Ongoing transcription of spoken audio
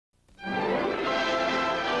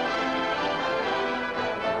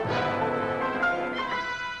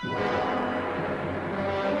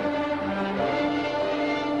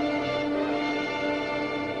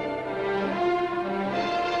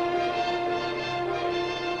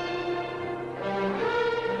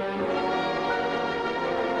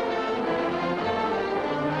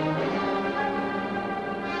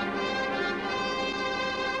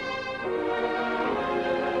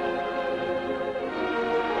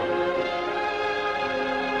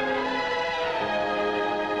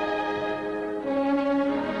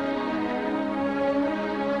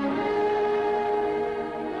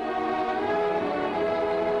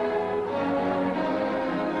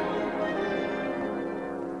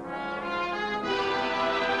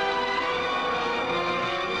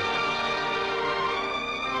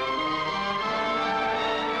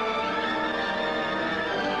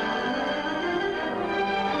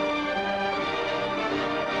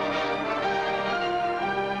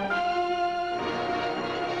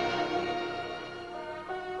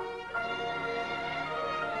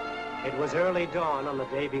It was early dawn on the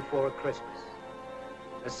day before Christmas.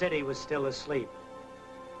 The city was still asleep.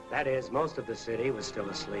 That is, most of the city was still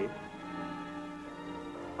asleep.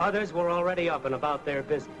 Others were already up and about their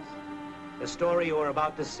business. The story you are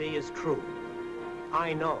about to see is true.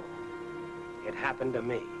 I know. It happened to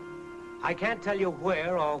me. I can't tell you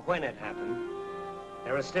where or when it happened.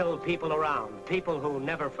 There are still people around, people who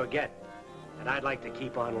never forget, and I'd like to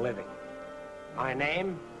keep on living. My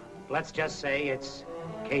name, let's just say it's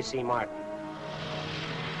Casey Martin.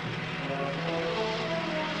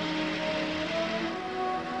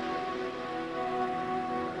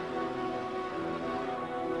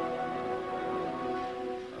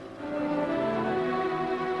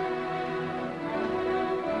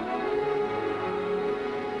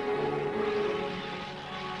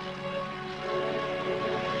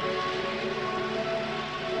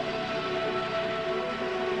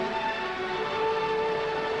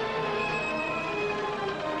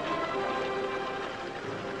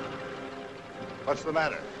 What's the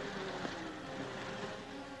matter?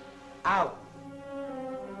 Out.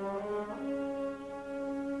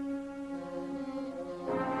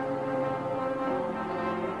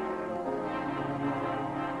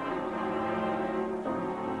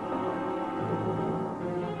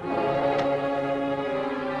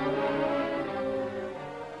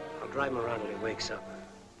 I'll drive him around when he wakes up.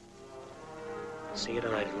 See you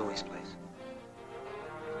tonight at Louis' place.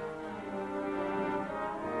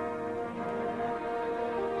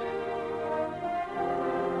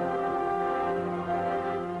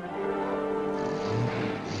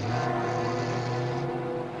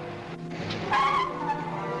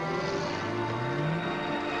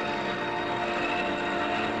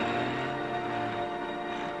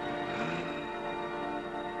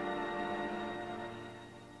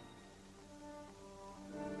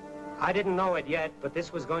 I didn't know it yet, but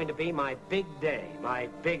this was going to be my big day, my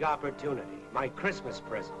big opportunity, my Christmas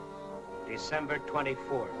present. December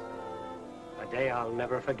 24th, a day I'll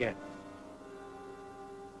never forget.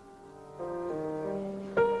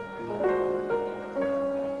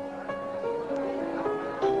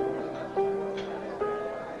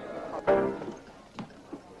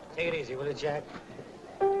 Take it easy, will you, Jack?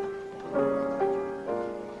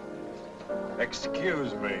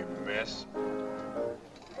 Excuse me, miss.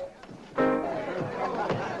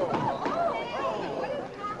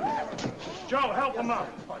 Joe, help him up.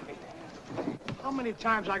 How many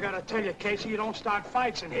times I gotta tell you, Casey, you don't start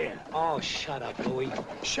fights in here? Oh, shut up, Louis.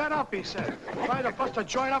 Shut up, he said. Try to bust a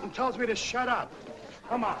joint up and tells me to shut up.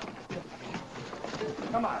 Come on.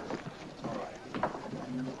 Come on. All right.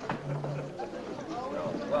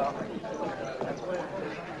 Well, that's what it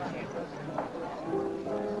is.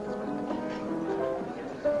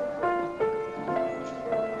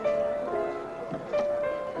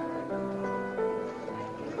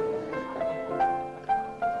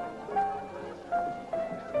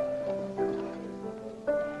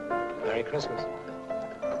 Merry Christmas.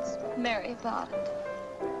 Merry about it.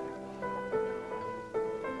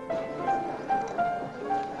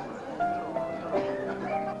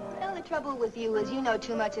 Well, the trouble with you is you know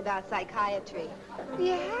too much about psychiatry.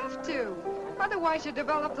 You have to. Otherwise, you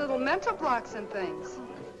develop little mental blocks and things.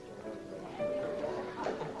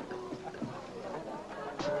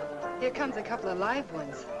 Here comes a couple of live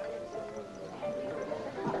ones.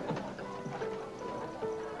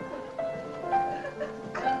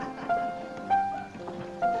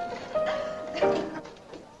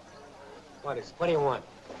 What do you want?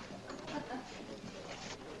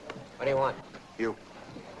 What do you want? You.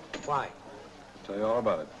 Why? Tell you all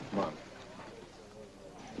about it. Come on.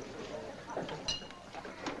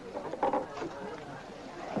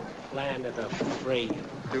 Land of the free.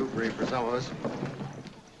 Too free for some of us.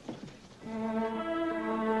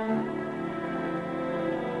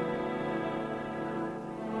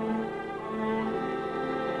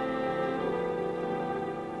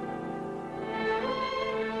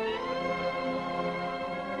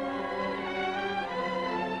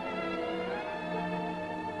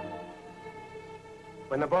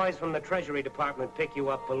 When the boys from the Treasury Department pick you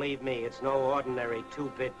up, believe me, it's no ordinary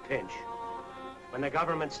two-bit pinch. When the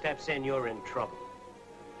government steps in, you're in trouble.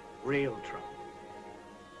 Real trouble.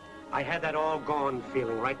 I had that all-gone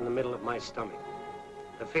feeling right in the middle of my stomach.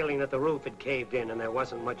 The feeling that the roof had caved in and there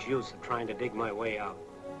wasn't much use of trying to dig my way out.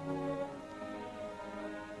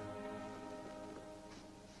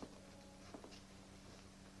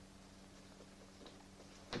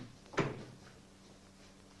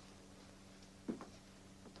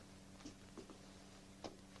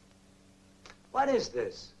 What is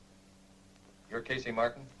this? You're Casey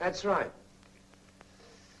Martin? That's right.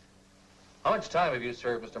 How much time have you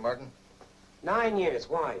served, Mr. Martin? 9 years.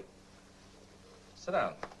 Why? Sit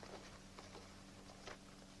down.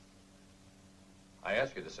 I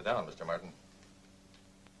ask you to sit down, Mr. Martin.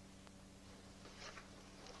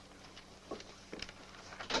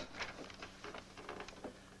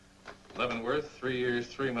 Leavenworth, 3 years,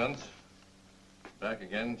 3 months. Back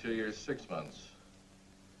again, 2 years, 6 months.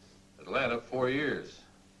 Atlanta, 4 years.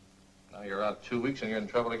 Now you're out 2 weeks and you're in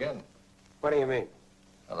trouble again. What do you mean?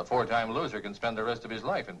 Now, the 4-time loser can spend the rest of his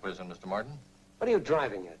life in prison, Mr. Martin. What are you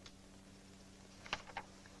driving at?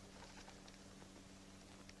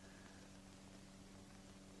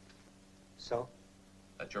 So?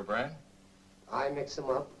 That your brand? I mix them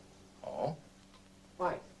up. Oh?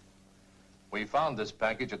 Why? We found this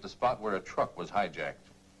package at the spot where a truck was hijacked.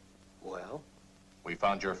 Well? We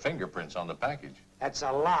found your fingerprints on the package. That's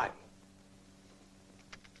a lie.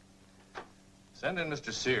 Send in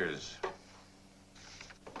Mr. Sears.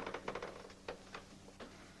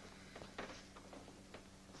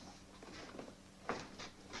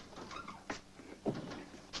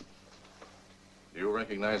 Do you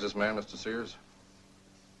recognize this man, Mr. Sears?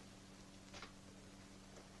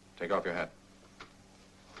 Take off your hat.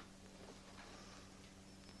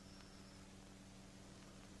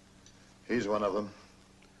 He's one of them.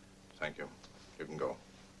 Thank you. You can go.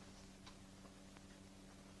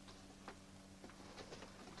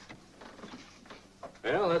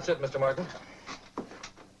 Well, that's it, Mr. Martin.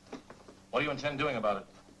 What do you intend doing about it?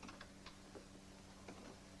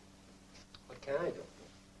 What can I do?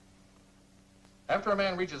 After a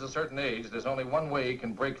man reaches a certain age, there's only one way he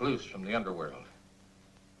can break loose from the underworld.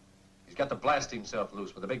 He's got to blast himself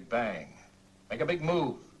loose with a big bang. Make a big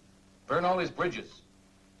move. Burn all his bridges.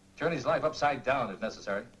 Turn his life upside down if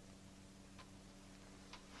necessary.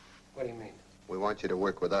 What do you mean? We want you to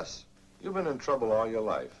work with us. You've been in trouble all your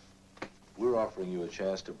life. We're offering you a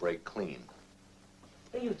chance to break clean.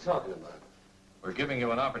 What are you talking about? We're giving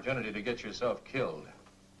you an opportunity to get yourself killed.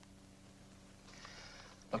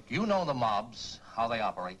 Look, you know the mobs, how they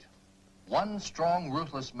operate. One strong,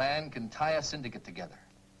 ruthless man can tie a syndicate together.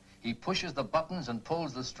 He pushes the buttons and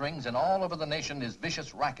pulls the strings, and all over the nation his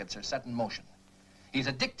vicious rackets are set in motion. He's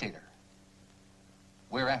a dictator.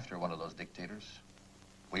 We're after one of those dictators.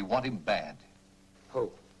 We want him bad. Who?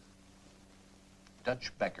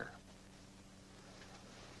 Dutch Becker.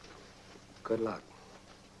 Good luck.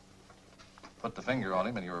 Put the finger on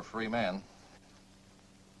him and you're a free man.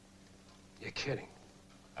 You're kidding.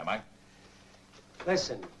 Am I?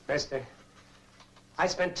 Listen, mister. I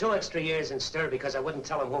spent 2 extra years in stir because I wouldn't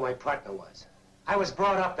tell him who my partner was. I was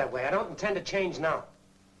brought up that way. I don't intend to change now.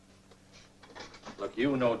 Look,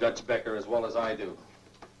 you know Dutch Becker as well as I do.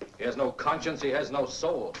 He has no conscience, he has no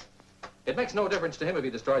soul. It makes no difference to him if he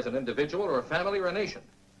destroys an individual or a family or a nation.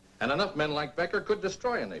 And enough men like Becker could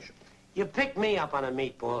destroy a nation. You picked me up on a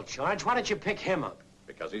meatball charge. Why don't you pick him up?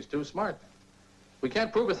 Because he's too smart. We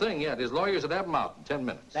can't prove a thing yet. His lawyers would have him out in 10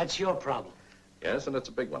 minutes. That's your problem. Yes, and it's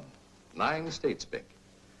a big one. 9 states big.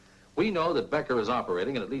 We know that Becker is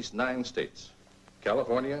operating in at least 9 states.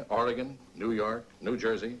 California, Oregon, New York, New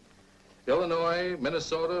Jersey, Illinois,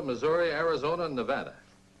 Minnesota, Missouri, Arizona, and Nevada.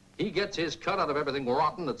 He gets his cut out of everything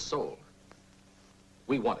rotten that's sold.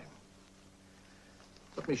 We want him.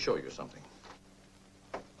 Let me show you something.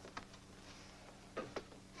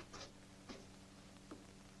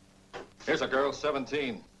 Here's a girl,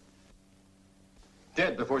 17.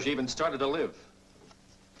 Dead before she even started to live.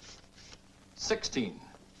 16.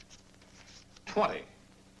 20.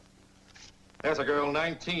 There's a girl,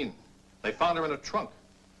 19. They found her in a trunk.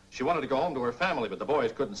 She wanted to go home to her family, but the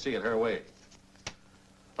boys couldn't see it her way.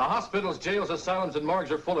 The hospitals, jails, asylums, and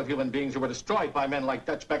morgues are full of human beings who were destroyed by men like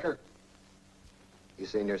Dutch Becker. You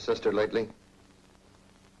seen your sister lately?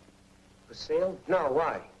 Lucille? No,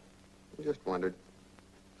 why? I just wondered.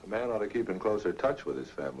 A man ought to keep in closer touch with his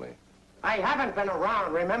family. I haven't been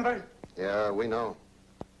around, remember? Yeah, we know.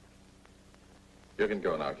 You can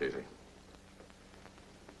go now, Casey.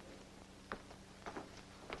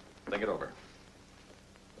 Think it over.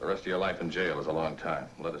 The rest of your life in jail is a long time.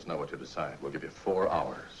 Let us know what you decide. We'll give you 4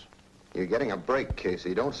 hours. You're getting a break,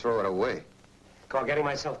 Casey. Don't throw it away. Call getting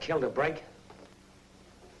myself killed a break?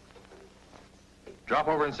 Drop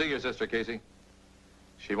over and see your sister, Casey.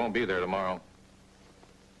 She won't be there tomorrow.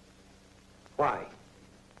 Why?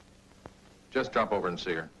 Just drop over and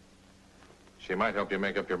see her. She might help you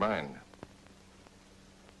make up your mind.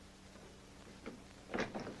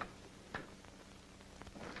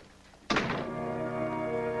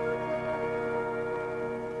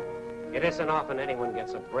 It isn't often anyone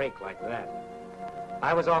gets a break like that.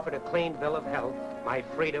 I was offered a clean bill of health, my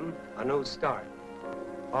freedom, a new start.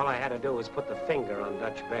 All I had to do was put the finger on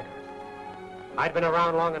Dutch Becker. I'd been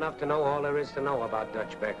around long enough to know all there is to know about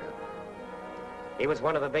Dutch Becker. He was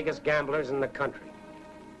one of the biggest gamblers in the country.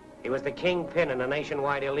 He was the kingpin in a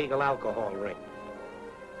nationwide illegal alcohol ring.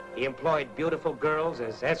 He employed beautiful girls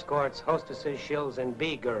as escorts, hostesses, shills, and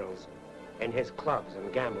B-girls in his clubs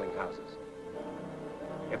and gambling houses.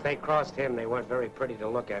 If they crossed him, they weren't very pretty to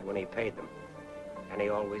look at when he paid them, and he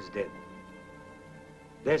always did.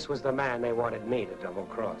 This was the man they wanted me to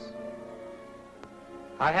double-cross.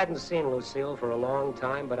 I hadn't seen Lucille for a long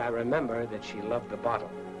time, but I remember that she loved the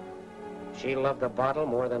bottle. She loved the bottle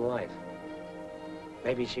more than life.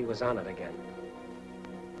 Maybe she was on it again.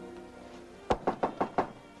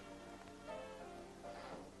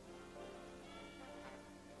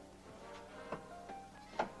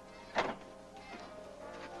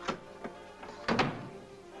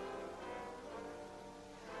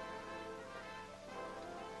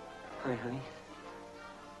 Hi, honey.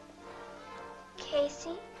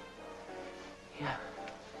 Casey? Yeah.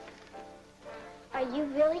 Are you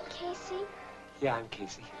really Casey? Yeah, I'm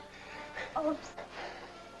Casey. Oh,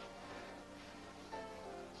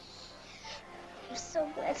 I'm so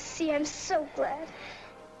glad to see you. I'm so glad.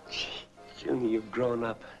 Junior, you've grown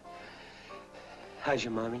up. How's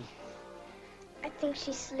your mommy? I think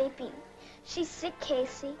she's sleeping. She's sick,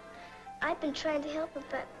 Casey. I've been trying to help her,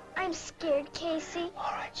 but I'm scared, Casey.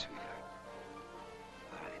 All right, sweetheart.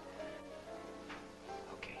 All right.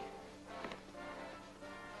 Okay.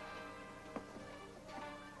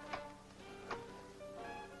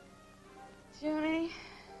 Junie?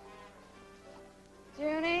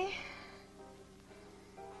 Junie?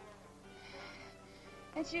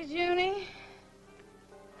 That's you, Junie?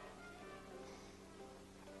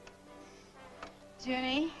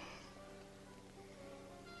 Junie?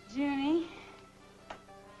 Junie?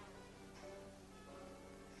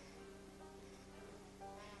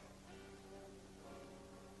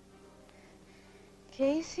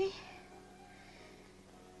 Casey?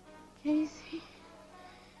 Casey?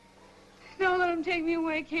 Don't let him take me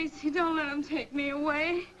away, Casey. Don't let him take me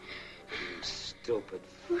away. You stupid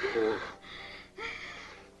fool.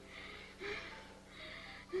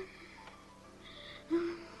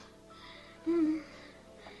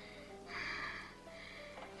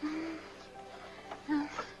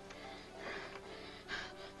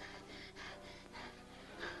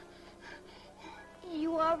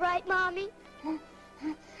 You all right, Mommy?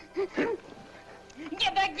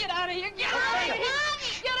 Get back, get out of here, get out of here!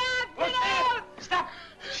 Get out, get out! Stop!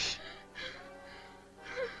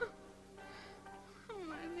 Oh,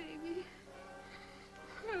 my baby.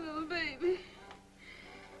 My little baby.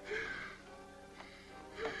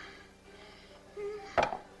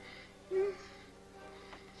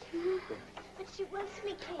 But she wants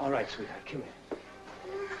me, Casey. All right, sweetheart, come here.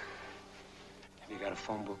 Have you got a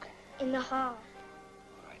phone book? In the hall.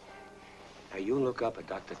 Now, you look up at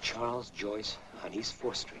Dr. Charles Joyce on East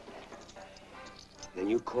 4th Street. Then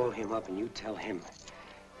you call him up and you tell him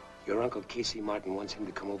your Uncle Casey Martin wants him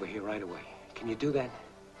to come over here right away. Can you do that?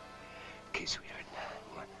 Okay, sweetheart.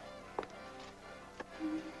 Come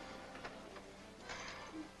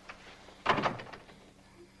on.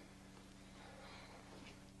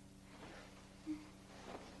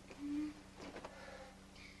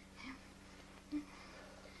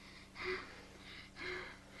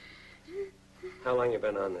 How long you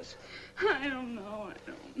been on this? I don't know.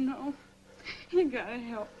 You gotta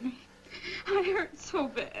help me. I hurt so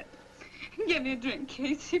bad. Give me a drink,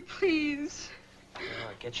 Casey, please. Oh,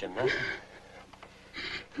 I'll get you nothing.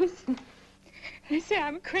 Listen, they say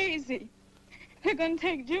I'm crazy. They're gonna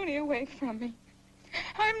take Junie away from me.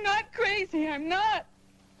 I'm not crazy, I'm not.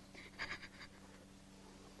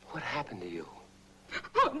 What happened to you?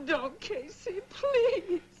 Oh, don't, Casey,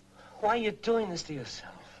 please. Why are you doing this to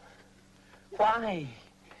yourself? Why?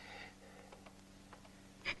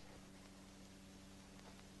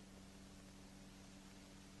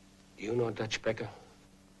 Do you know Dutch Becker?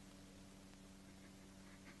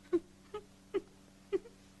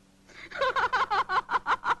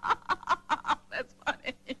 That's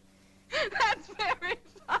funny. That's very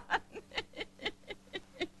funny.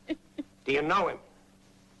 Do you know him?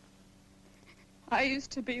 I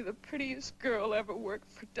used to be the prettiest girl ever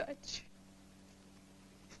worked for Dutch.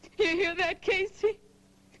 You hear that, Casey?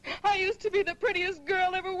 I used to be the prettiest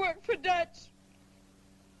girl ever worked for Dutch.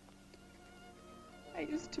 I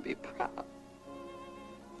used to be proud.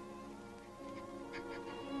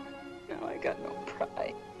 Now I got no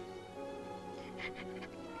pride.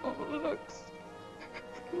 No looks.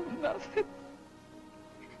 No nothing.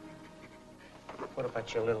 What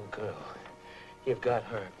about your little girl? You've got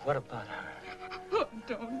her. What about her? Oh,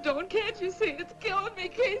 don't. Can't you see? It's killing me,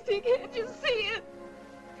 Casey. Can't you see it?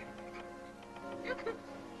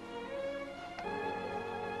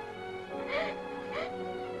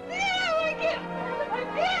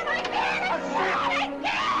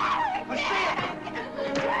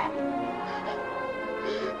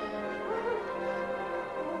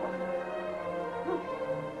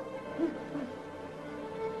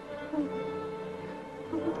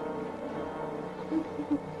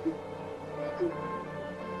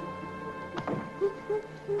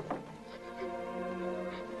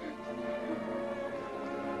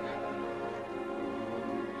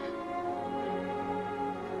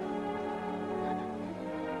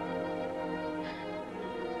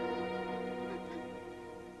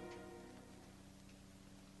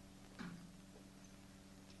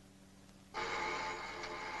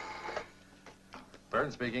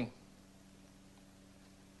 Bird speaking.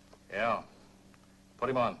 Yeah. Put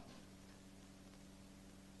him on.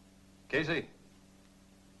 Casey?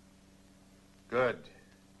 Good.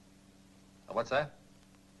 What's that?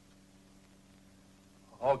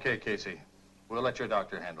 Okay, Casey. We'll let your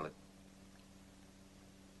doctor handle it.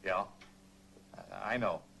 Yeah. I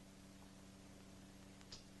know.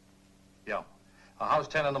 Yeah. How's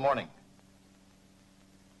 10 in the morning?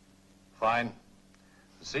 Fine.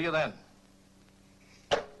 See you then.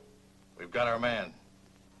 We've got our man.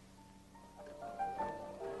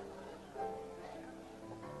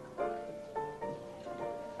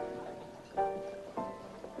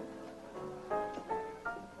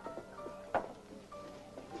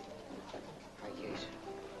 Hi, Casey.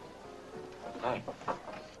 Hi.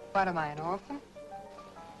 What, am I, an orphan?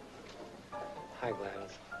 Hi,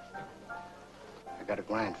 Gladys. I got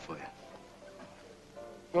 $1,000 for you.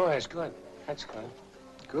 Oh, that's good. That's good.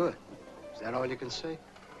 Good. Is that all you can say?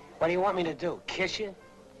 What do you want me to do? Kiss you?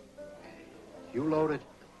 You loaded.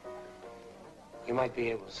 You might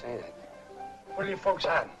be able to say that. What are you folks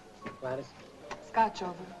on? Gladys? Scotch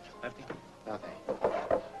over. Lefty? Nothing.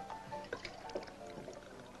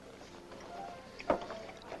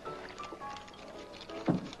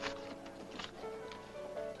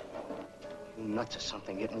 You nuts or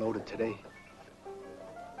something getting loaded today?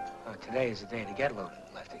 Oh, today is the day to get loaded,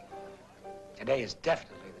 Lefty. Today is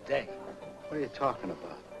definitely the day. What are you talking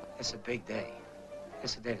about? It's a big day.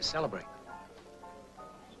 It's a day to celebrate.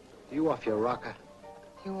 You off your rocker?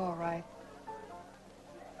 You all right?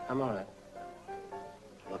 I'm all right.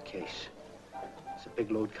 Look, Case. There's a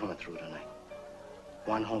big load coming through tonight.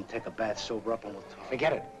 Go on home, take a bath, sober up, and we'll talk.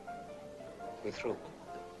 Forget it. We're through.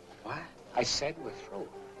 What? I said we're through.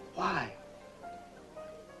 Why?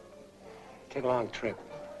 Take a long trip,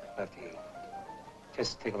 Lefty.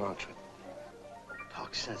 Just take a long trip.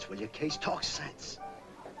 Talk sense, will you, Case? Talk sense.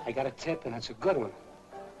 I got a tip, and it's a good one.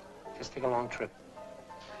 Just take a long trip.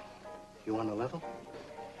 You on the level?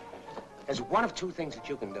 There's one of two things that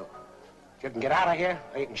you can do. You can get out of here,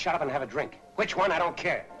 or you can shut up and have a drink. Which one, I don't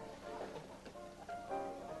care.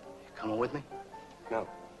 You coming with me? No.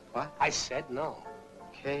 What? I said no.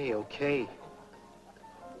 Okay, okay.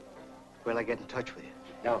 Will I get in touch with you?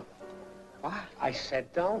 Don't. What? I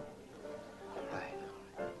said don't. All right.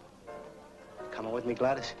 Coming with me,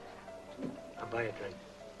 Gladys? I'll buy you a drink.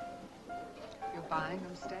 You're buying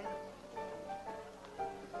them, stay?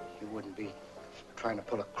 You wouldn't be trying to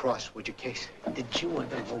pull a cross, would you, Case? Did you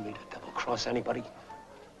ever know me to double-cross anybody?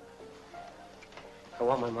 I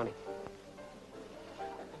want my money.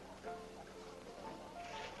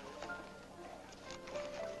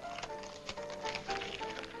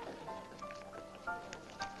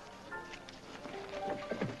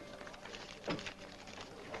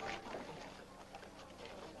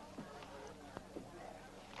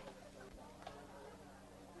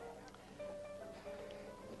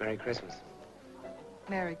 Merry Christmas.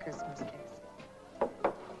 Merry Christmas,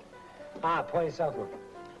 Casey. Ah, pour yourself one.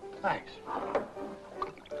 Thanks.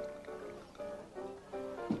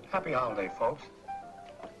 Happy holiday, folks.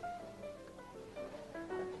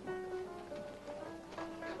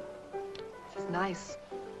 This is nice.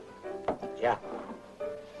 Yeah.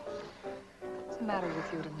 What's the matter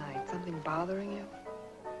with you tonight? Something bothering you?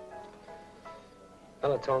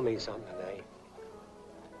 Fella told me something today.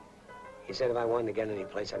 He said if I wanted to get any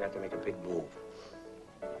place, I'd have to make a big move.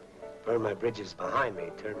 Burn my bridges behind me,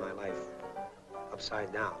 turn my life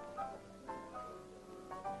upside down.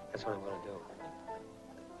 That's what I'm gonna do.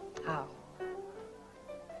 How?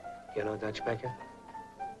 You know Dutch Becker?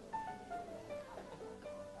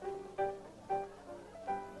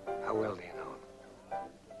 How well do you know him?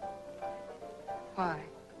 Why?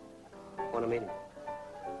 Want to meet him?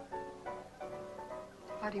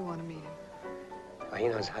 Why do you want to meet him? Well, he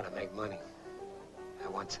knows how to make money. I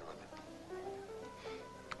want some of it.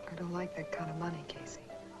 I don't like that kind of money, Casey.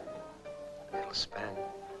 It'll spend.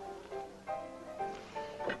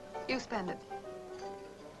 You spend it.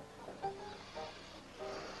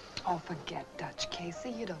 Oh, forget Dutch,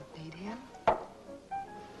 Casey. You don't need him.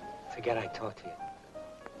 Forget I talked to you.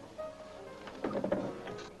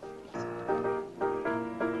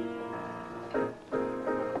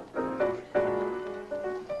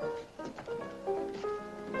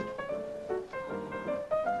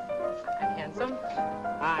 I'm handsome.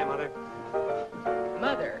 Hi, Mother.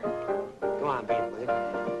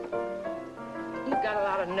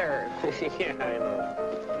 nerve. Yeah, I know.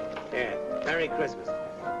 Yeah, Merry Christmas.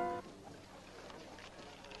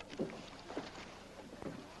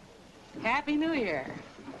 Happy New Year.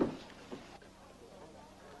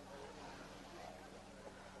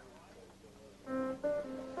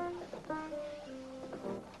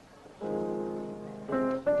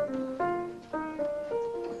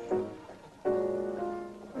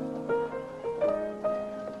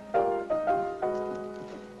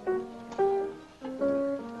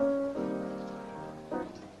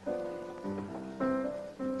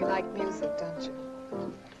 You like music, don't you?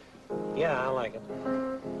 Yeah, I like it.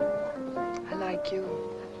 I like you.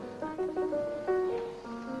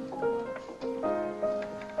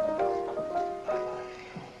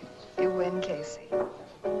 You win, Casey.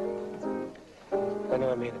 When do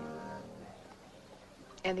I meet him?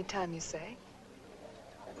 Anytime you say.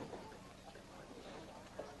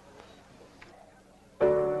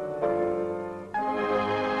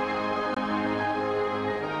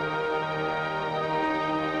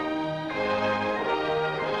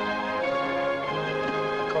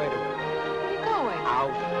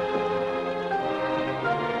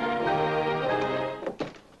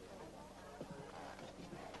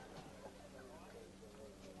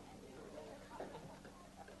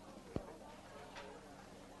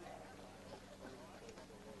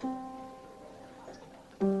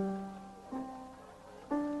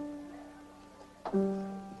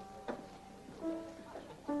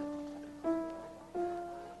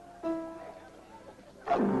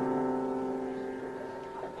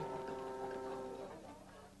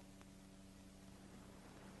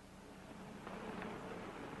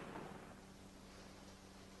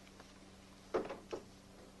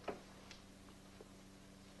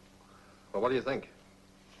 Well, what do you think?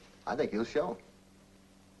 I think he'll show.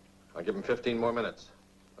 I'll give him 15 more minutes,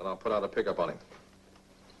 and I'll put out a pickup on him.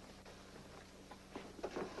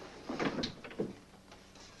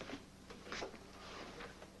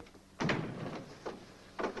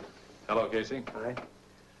 Hello, Casey. Hi.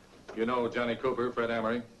 You know Johnny Cooper, Fred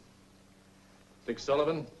Amory, Dick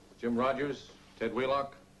Sullivan, Jim Rogers, Ted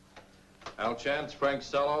Wheelock, Al Chance, Frank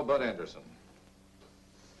Sello, Bud Anderson.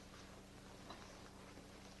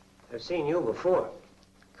 I've seen you before.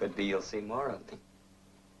 Could be you'll see more of me.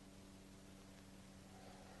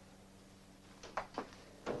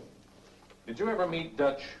 Did you ever meet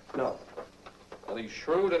Dutch? No. Well, he's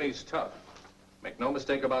shrewd and he's tough. Make no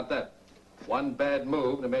mistake about that. One bad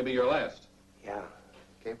move, and it may be your last. Yeah.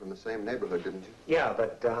 Came from the same neighborhood, didn't you? Yeah,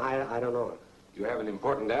 but I don't know him. You have an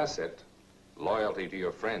important asset. Loyalty to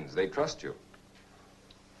your friends. They trust you.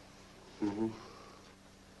 Mm-hmm.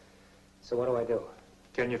 So what do I do?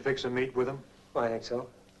 Can you fix a meet with him? Well, I think so.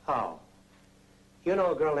 How? You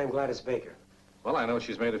know a girl named Gladys Baker? Well, I know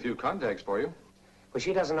she's made a few contacts for you. Well,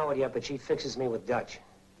 she doesn't know it yet, but she fixes me with Dutch.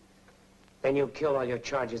 Then you kill all your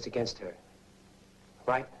charges against her.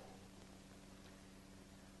 Right?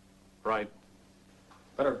 Right.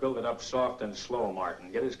 Better build it up soft and slow,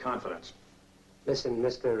 Martin. Get his confidence. Listen,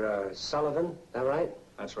 Mr. Sullivan, is that right?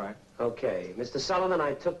 That's right. Okay. Mr. Sullivan,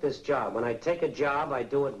 I took this job. When I take a job, I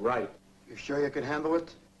do it right. You sure you can handle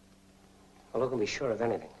it? Well, look at me sure of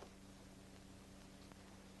anything.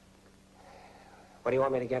 What do you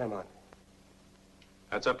want me to get him on?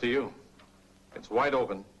 That's up to you. It's wide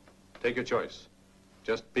open. Take your choice.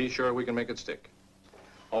 Just be sure we can make it stick.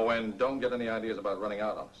 Oh, and don't get any ideas about running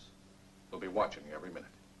out on us. We'll be watching you every minute.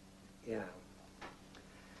 Yeah.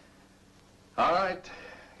 All right.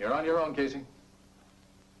 You're on your own, Casey.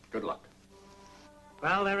 Good luck.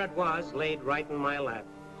 Well, there it was, laid right in my lap.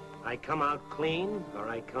 I come out clean, or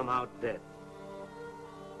I come out dead.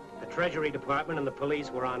 The Treasury Department and the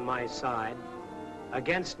police were on my side.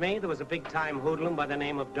 Against me, there was a big-time hoodlum by the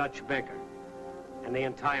name of Dutch Becker, and the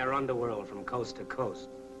entire underworld from coast to coast.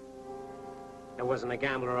 There wasn't a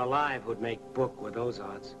gambler alive who'd make book with those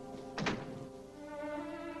odds.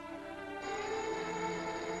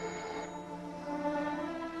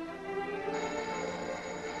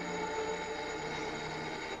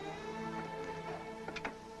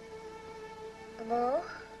 Hello?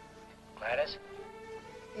 Gladys?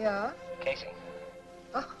 Yeah? Casey?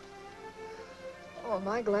 Oh, am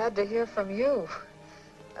I glad to hear from you.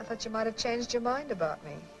 I thought you might have changed your mind about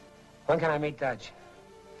me. When can I meet Dutch?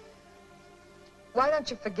 Why don't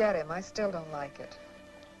you forget him? I still don't like it.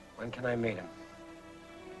 When can I meet him?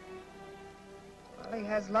 Well, he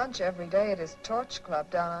has lunch every day at his Torch Club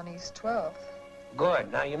down on East 12th.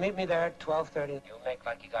 Good. Now, you meet me there at 12:30. You make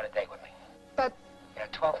like you got a date with me. But... Yeah,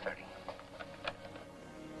 12:30.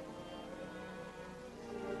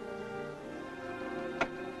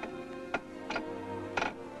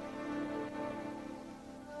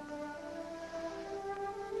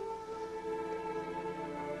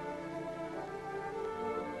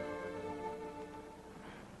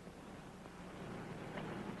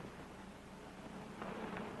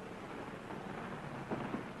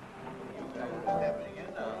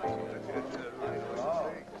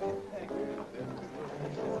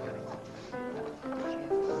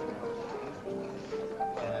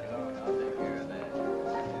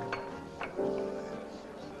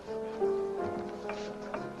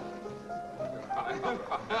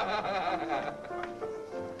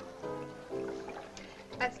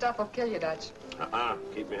 stuff will kill you, Dutch.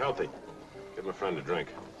 Keep me healthy. Give my friend a drink.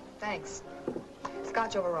 Thanks.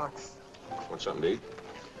 Scotch over rocks. Want something to eat?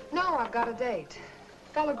 No, I've got a date.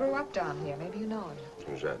 Fella grew up down here. Maybe you know him.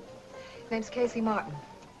 Who's that? Name's Casey Martin.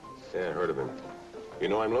 Yeah, I heard of him. You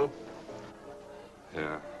know him, Lou?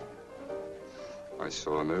 Yeah. I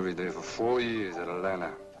saw him every day for 4 years at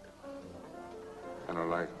Atlanta. I don't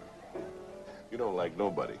like him. You don't like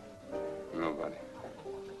nobody? Nobody.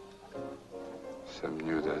 Except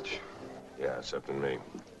you, Dutch. Yeah, except in me.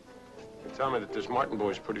 They tell me that this Martin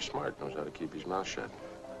boy's pretty smart, knows how to keep his mouth shut.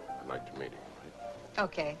 I'd like to meet him.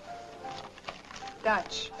 Okay.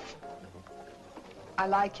 Dutch. I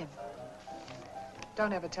like him.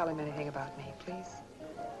 Don't ever tell him anything about me, please.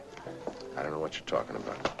 I don't know what you're talking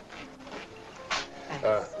about.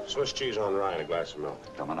 Thanks. Swiss cheese on rye and a glass of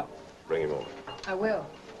milk. Coming up. Bring him over. I will.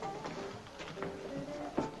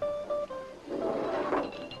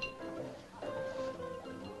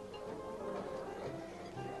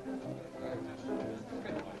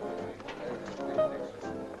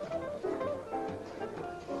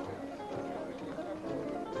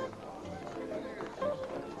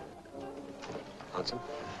 Hudson?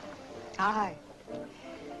 Hi.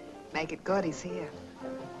 Make it good, he's here.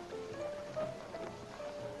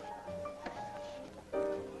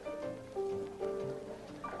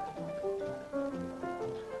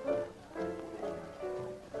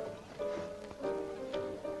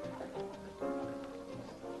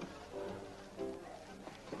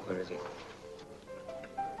 Where is he?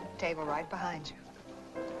 Table right behind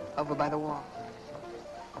you. Over by the wall.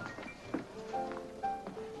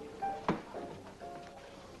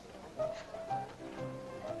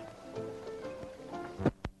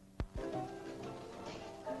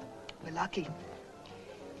 We're lucky.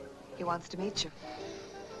 He wants to meet you.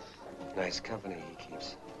 Nice company he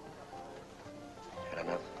keeps. Had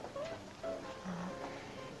enough?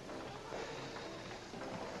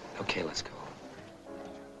 Okay, let's go.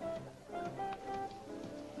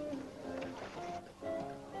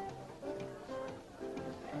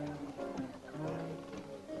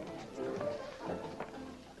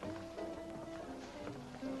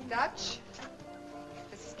 Dutch,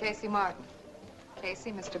 this is Casey Martin.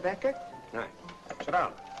 Casey, Mr. Becker. All right. Sit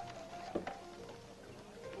down.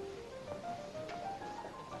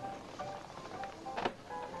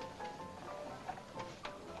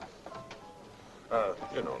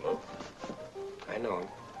 You know Lou. I know him.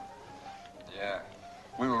 Yeah.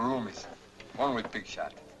 We were roomies. One with Big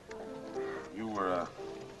Shot. You were a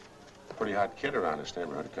pretty hot kid around this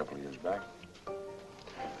neighborhood a couple of years back.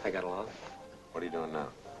 I got along. What are you doing now?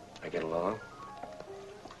 I get along.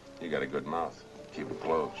 You got a good mouth. Keep it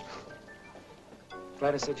closed.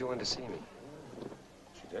 Gladys said you wanted to see me.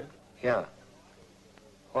 She did? Yeah.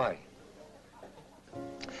 Why?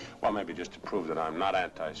 Well, maybe just to prove that I'm not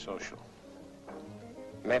antisocial.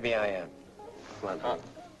 Maybe I am. Come on, Huh?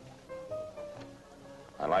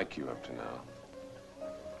 I like you up to now.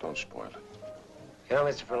 Don't spoil it. You know,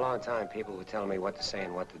 mister, for a long time, people were telling me what to say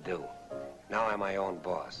and what to do. Now I'm my own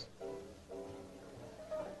boss.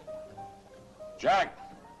 Jack,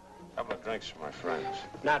 a couple of drinks for my friends.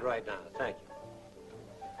 Not right now, thank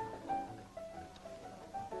you.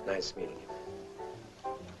 Nice meeting you.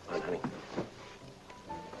 Come on, honey.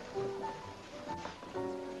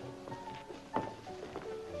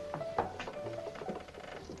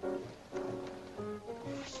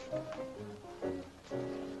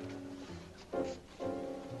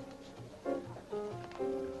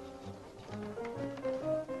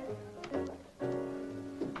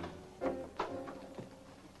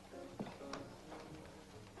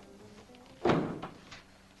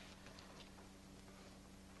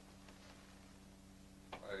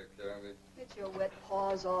 Get your wet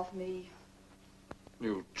paws off me.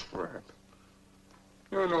 You tramp.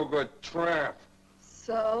 You're no good tramp.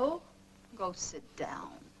 So, go sit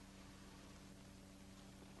down.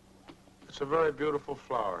 It's a very beautiful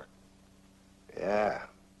flower. Yeah,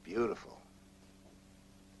 beautiful.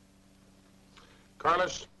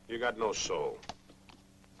 Carlos, you got no soul.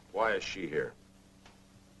 Why is she here?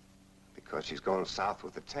 Because she's going south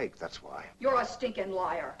with the take, that's why. You're a stinking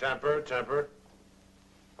liar. Temper, temper.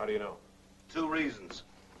 How do you know? 2 reasons.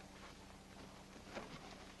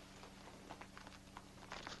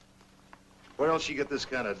 Where else you get this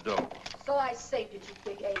kind of dough? So I saved it, you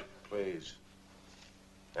big ape. Please.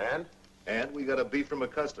 And? And we got a beef from a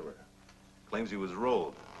customer. Claims he was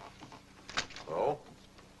rolled. Oh?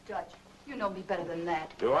 Dutch, you know me better than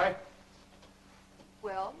that. Do I?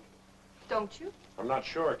 Well, don't you? I'm not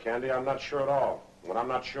sure, Candy. I'm not sure at all. When I'm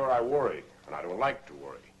not sure, I worry. And I don't like to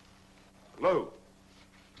worry. Lou.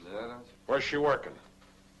 Yeah, Dutch? Where's she working?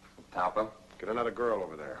 Tapa. Get another girl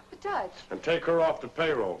over there. But Dutch. And take her off the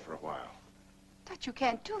payroll for a while. Dutch, you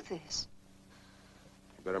can't do this.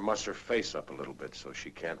 You better muss her face up a little bit so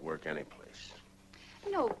she can't work any place.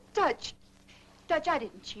 No, Dutch. Dutch, I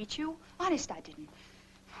didn't cheat you. Honest, I didn't.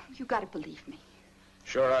 You gotta believe me.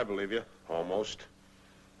 Sure, I believe you. Almost.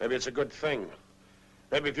 Maybe it's a good thing.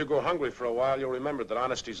 Maybe if you go hungry for a while, you'll remember that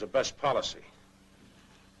honesty's the best policy.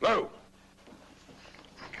 Lou!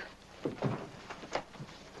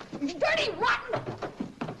 You dirty, rotten!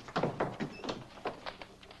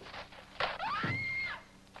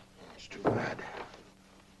 It's too bad.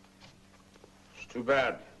 It's too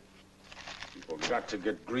bad. People got to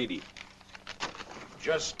get greedy.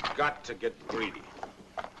 Just got to get greedy.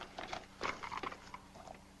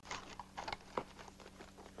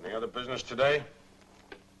 Any other business today?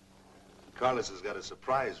 Carlos has got a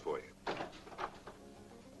surprise for you.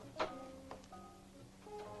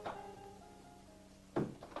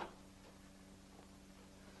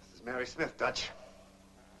 This is Mary Smith, Dutch.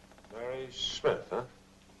 Mary Smith, huh?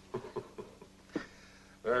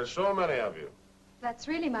 There are so many of you. That's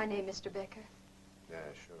really my name, Mr. Becker. Yeah,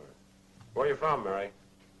 sure. Where are you from, Mary?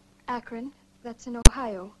 Akron. That's in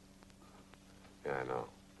Ohio. Yeah, I know.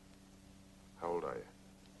 How old are you?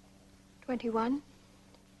 21.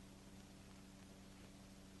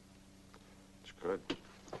 That's good.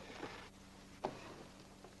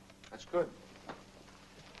 That's good.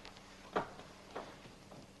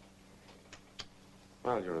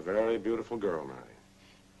 Well, you're a very beautiful girl, Mary.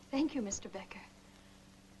 Thank you, Mr. Becker.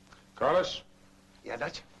 Carlos? Yeah,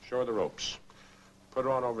 Dutch? Show her the ropes. Put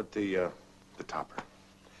her on over at the topper.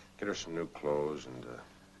 Get her some new clothes and,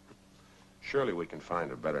 surely we can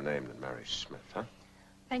find a better name than Mary Smith, huh?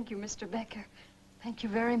 Thank you, Mr. Becker. Thank you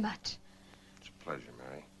very much. It's a pleasure,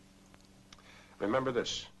 Mary. Remember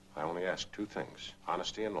this. I only ask two things.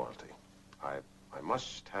 Honesty and loyalty. I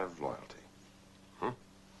must have loyalty. Hmm?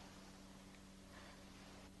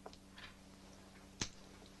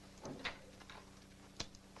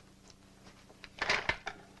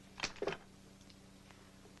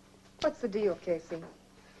 What's the deal, Casey?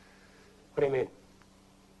 What do you mean?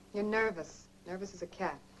 You're nervous. Nervous as a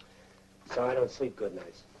cat. So I don't sleep good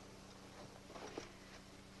nights.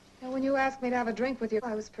 Now, when you asked me to have a drink with you,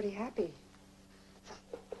 I was pretty happy.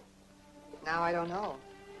 Now I don't know.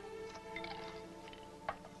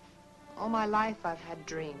 All my life, I've had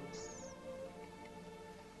dreams.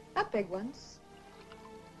 Not big ones.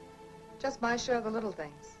 Just my share of the little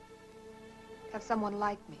things. Have someone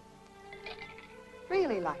like me.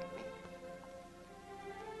 Really like me.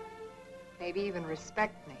 Maybe even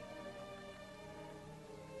respect me.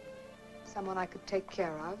 Someone I could take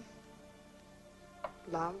care of.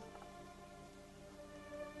 Love.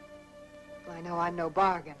 Well, I know I'm no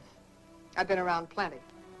bargain. I've been around plenty.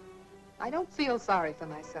 I don't feel sorry for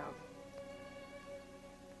myself.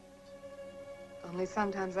 Only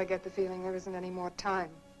sometimes I get the feeling there isn't any more time.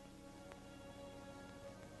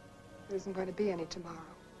 There isn't going to be any tomorrow.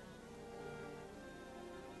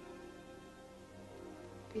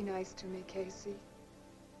 Be nice to me, Casey.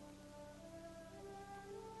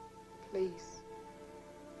 Please.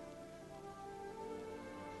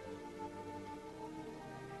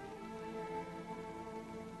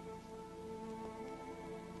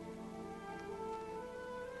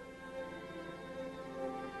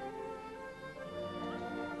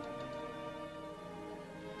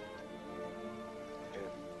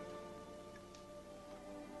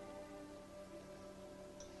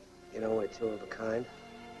 You know, we're two of a kind.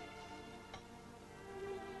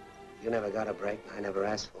 You never got a break, and I never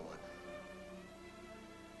asked for one.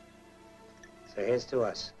 So here's to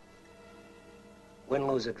us. Win,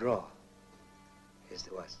 lose, or draw. Here's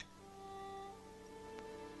to us.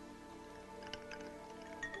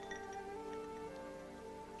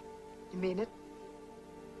 You mean it?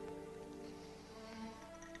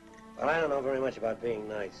 Well, I don't know very much about being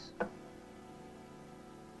nice. But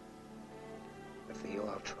for you,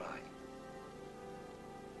 I'll try.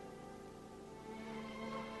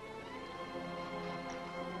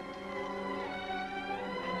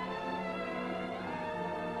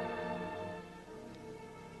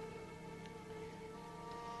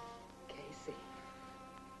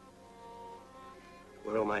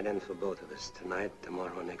 The world might end for both of us. Tonight,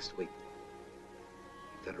 tomorrow, next week.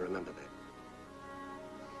 You gotta remember that.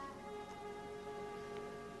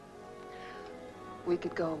 We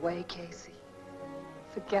could go away, Casey.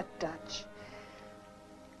 Forget Dutch.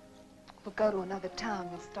 We'll go to another town.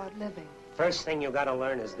 We'll start living. First thing you gotta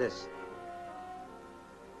learn is this.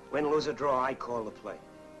 Win, lose, or draw, I call the play.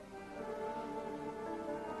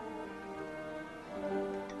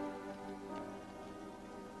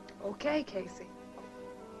 Okay, Casey.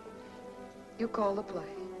 You call the play.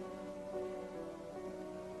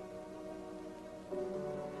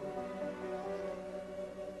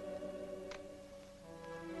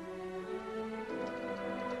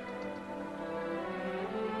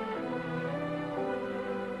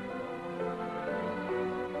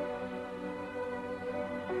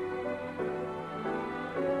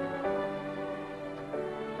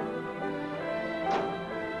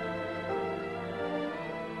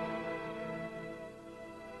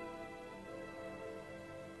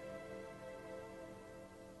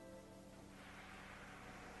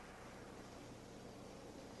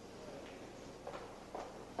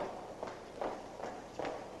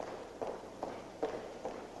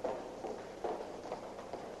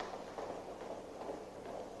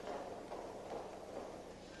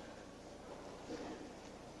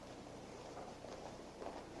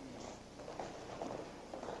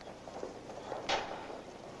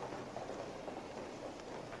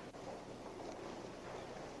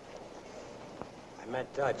 I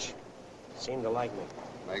met Dutch. Seemed to like me.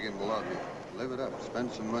 Make him love you. Live it up. Spend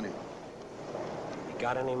some money. You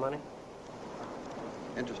got any money?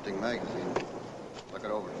 Interesting magazine. Look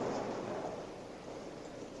it over.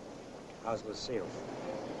 How's Lucille?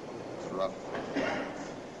 It's rough.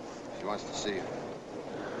 She wants to see you.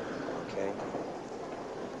 Okay.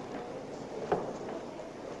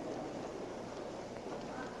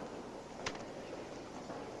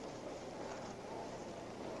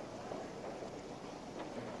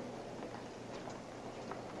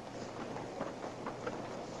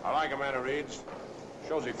 I like a man who reads.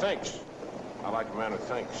 Shows he thinks. I like a man who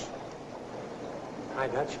thinks. Hi,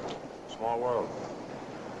 Dutch. Small world.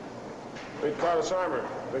 Meet Carlos Armour,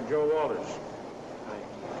 Big Joe Walters. Hi.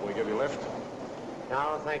 Can we give you a lift?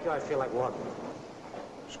 No, thank you. I feel like walking.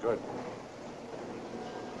 It's good.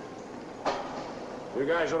 You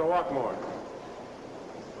guys ought to walk more.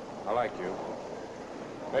 I like you.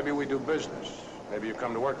 Maybe we do business. Maybe you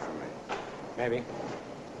come to work for me. Maybe.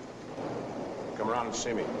 Come around and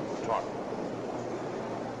see me. We'll talk.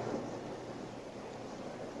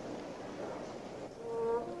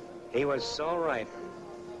 He was so right.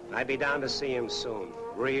 I'd be down to see him soon.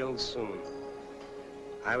 Real soon.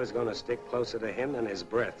 I was going to stick closer to him than his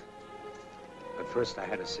breath. But first I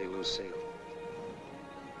had to see Lucille.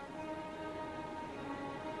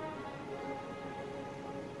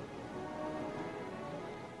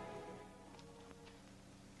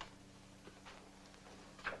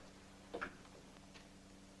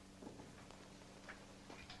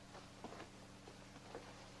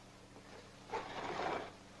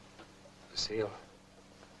 Lucille.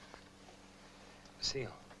 Lucille.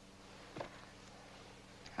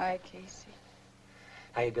 Hi, Casey.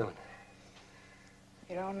 How you doing?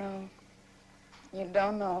 You don't know. You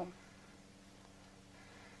don't know.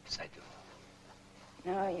 Yes, I do.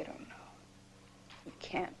 No, you don't know. You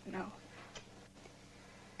can't know.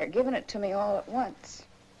 They're giving it to me all at once.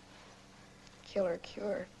 Killer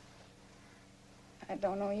cure. I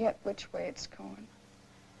don't know yet which way it's going.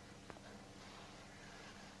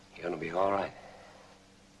 You're gonna be all right.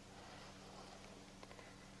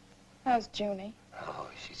 How's Junie? Oh,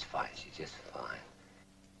 she's fine. She's just fine.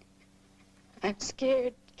 I'm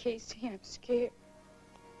scared, Casey. I'm scared.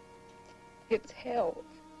 It's hell.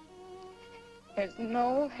 There's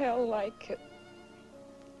no hell like it.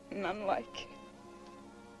 None like it.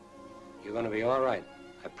 You're gonna be all right.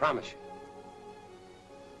 I promise you.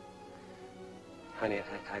 Honey,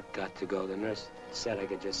 I've got to go. The nurse said I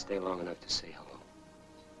could just stay long enough to say hello.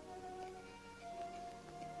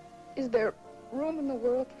 Is there room in the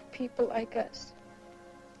world for people like us?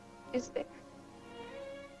 Is there?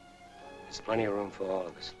 There's plenty of room for all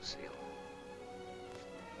of us, Lucille.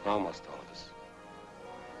 Almost all of us.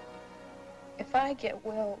 If I get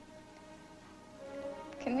well,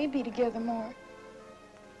 can we be together more?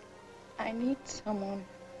 I need someone.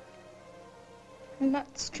 I'm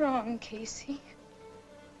not strong, Casey.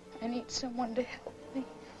 I need someone to help me.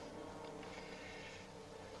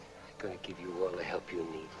 I'm gonna give you all the help you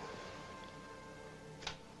need.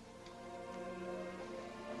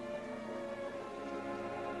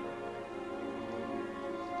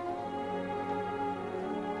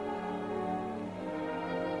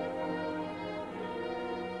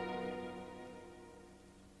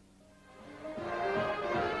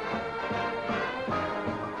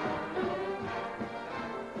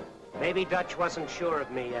 Maybe Dutch wasn't sure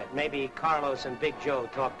of me yet. Maybe Carlos and Big Joe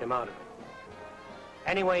talked him out of it.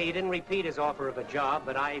 Anyway, he didn't repeat his offer of a job,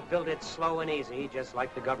 but I built it slow and easy, just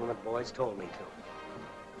like the government boys told me to.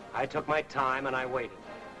 I took my time and I waited.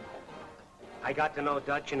 I got to know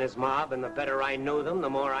Dutch and his mob, and the better I knew them, the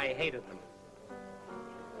more I hated them.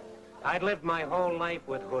 I'd lived my whole life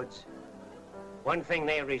with hoods. One thing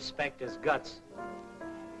they respect is guts.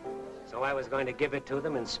 So I was going to give it to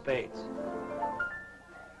them in spades.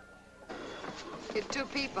 You're two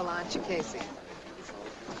people, aren't you, Casey?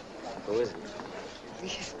 Who isn't?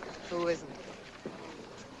 Who isn't?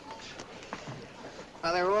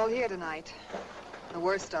 Well, they're all here tonight. The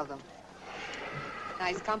worst of them.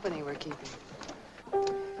 Nice company we're keeping.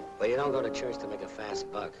 Well, you don't go to church to make a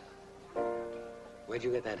fast buck. Where'd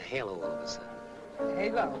you get that halo all of a sudden?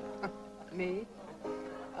 Halo? Me?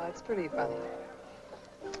 Oh, it's pretty funny.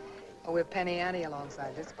 Oh, we're Penny Ante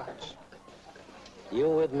alongside this bunch. You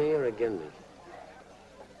with me or against me?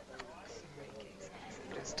 Sorry, Casey.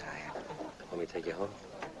 I'm just tired. Want me to take you home?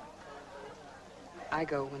 I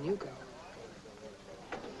go when you go.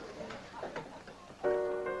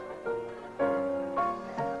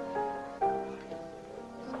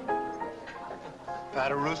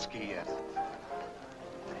 Paderewski yet.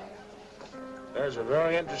 There's a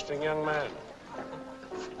very interesting young man.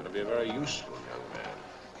 Going to be a very useful young man.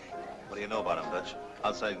 What do you know about him, Dutch?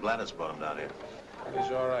 Outside Gladys brought him down here.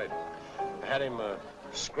 He's all right. I had him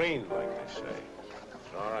screened, like they say.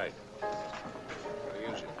 He's all right. Gotta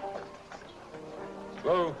use him.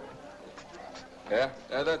 Lou. Yeah?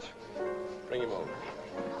 Yeah, Dutch? Bring him over.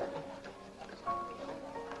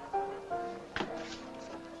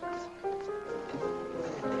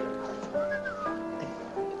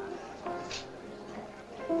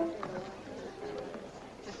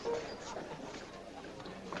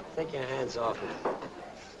 Take your hands off him.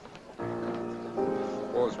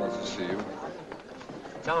 Forrest wants to see you.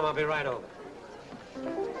 Tell him I'll be right over.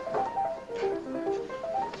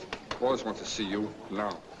 Forrest wants to see you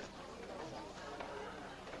now.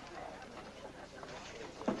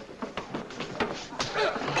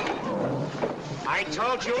 I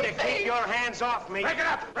told you to keep your hands off me. Break it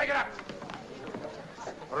up! Break it up!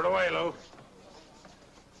 Put it away, Lou.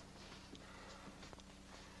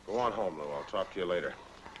 Go on home, Lou. I'll talk to you later.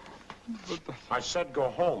 I said go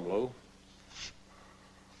home, Lou.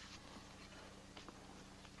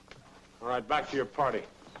 All right, back to your party.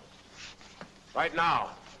 Right now.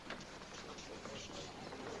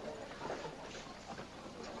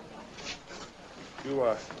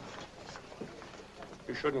 You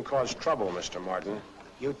shouldn't cause trouble, Mr. Martin.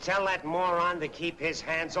 You tell that moron to keep his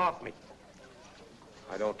hands off me.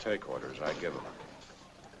 I don't take orders, I give them.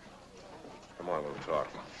 Come on, we'll talk.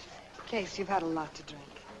 Case, you've had a lot to drink.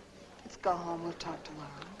 Let's go home. We'll talk tomorrow.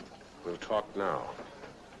 We'll talk now.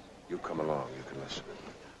 You come along, you can listen.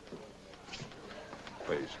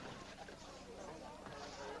 Please.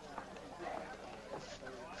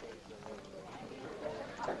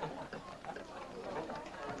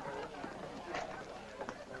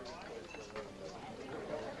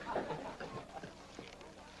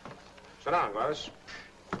 Sit down, Gladys.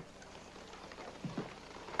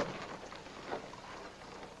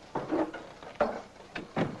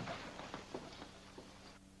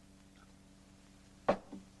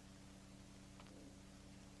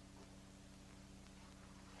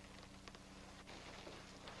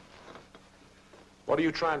 What are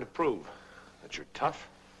you trying to prove? That you're tough?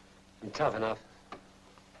 I'm tough enough.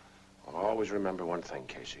 Well, always remember one thing,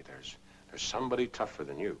 Casey. There's somebody tougher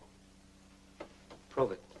than you.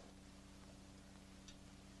 Prove it.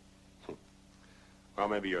 Well,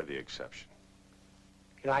 maybe you're the exception.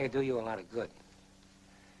 You know, I could do you a lot of good.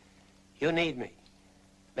 You need me.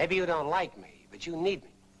 Maybe you don't like me, but you need me.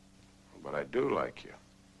 But I do like you.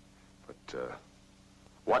 But,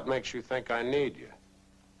 what makes you think I need you?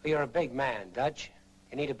 Well, you're a big man, Dutch.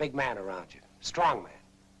 You need a big man around you. A strong man.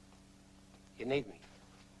 You need me.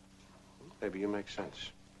 Maybe you make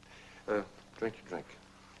sense. Drink your drink.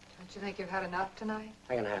 Don't you think you've had enough tonight?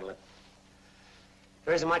 I can handle it.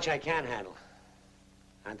 There isn't much I can't handle.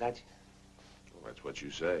 Huh, Dutch? Well, that's what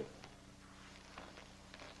you say.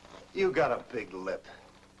 You got a big lip.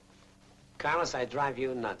 Carlos, I drive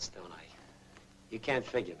you nuts, don't I? You can't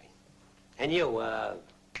figure me. And you,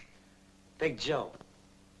 Big Joe.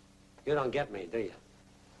 You don't get me, do you?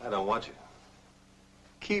 I don't want you.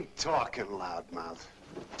 Keep talking, loudmouth.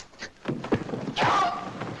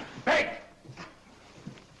 Hey!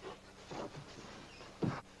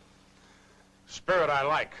 Spirit I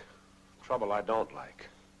like. Trouble I don't like.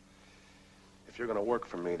 If you're gonna work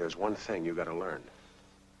for me, there's one thing you gotta learn.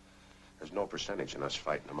 There's no percentage in us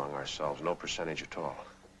fighting among ourselves. No percentage at all.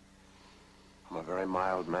 I'm a very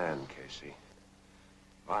mild man, Casey.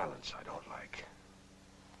 Violence I don't like.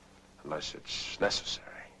 Unless it's necessary.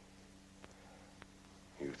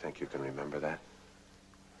 You think you can remember that?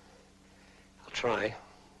 I'll try.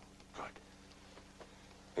 Good.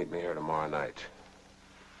 Meet me here tomorrow night.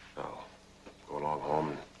 Now, go along home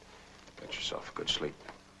and get yourself a good sleep.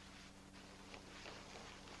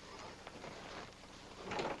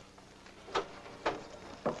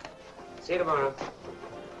 See you tomorrow.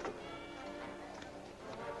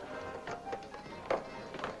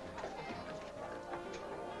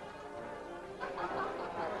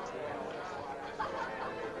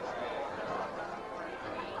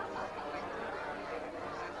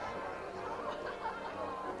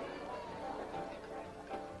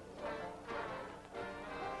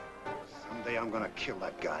 Someday I'm gonna kill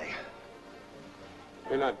that guy.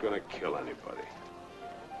 You're not gonna kill anybody.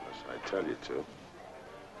 Unless I tell you to.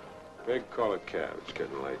 Big, call a cab. It's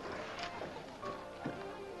getting late.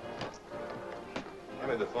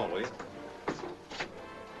 Hand me the phone, will you?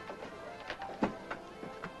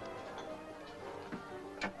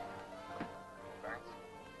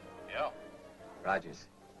 Yeah. Rogers.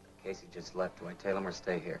 Casey just left. Do I tail him or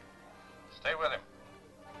stay here? Stay with him.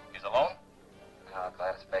 He's alone? No,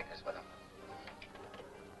 Gladys Baker's with him.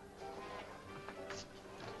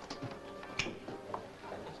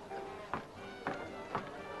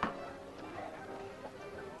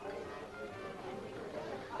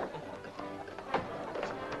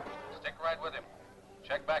 Stick right with him.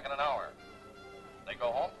 Check back in an hour. They go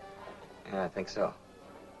home? Yeah, I think so.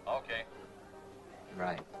 Okay.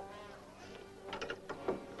 Right.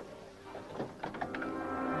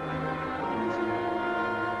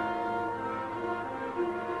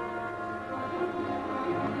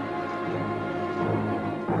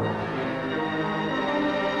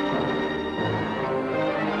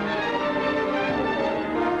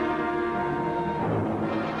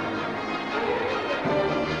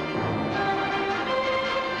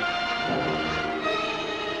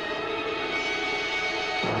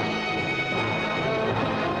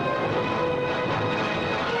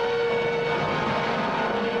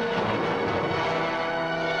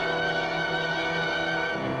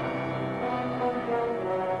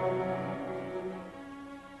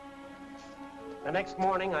 The next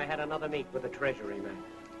morning, I had another meet with the Treasury man.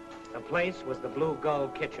 The place was the Blue Gull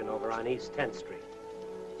Kitchen over on East 10th Street.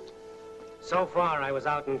 So far, I was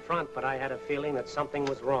out in front, but I had a feeling that something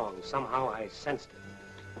was wrong. Somehow, I sensed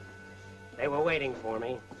it. They were waiting for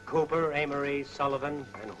me. Cooper, Amory, Sullivan,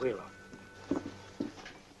 and Wheeler.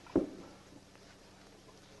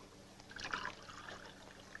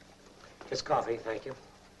 Just coffee, thank you.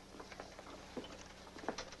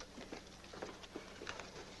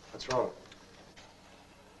 What's wrong?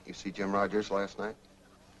 You see Jim Rogers last night?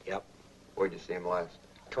 Yep. Where'd you see him last?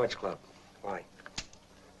 Torch Club. Why?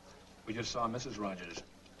 We just saw Mrs. Rogers.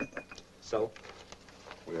 So?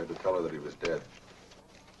 We had to tell her that he was dead.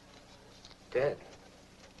 Dead?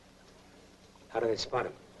 How did they spot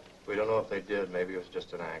him? We don't know if they did. Maybe it was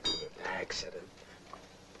just an accident. Accident.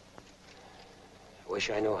 I wish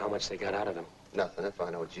I knew how much they got out of him. Nothing, if I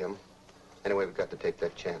know Jim. Anyway, we've got to take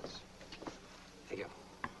that chance. Thank you.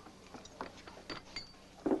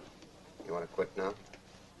 You want to quit now?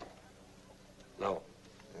 No.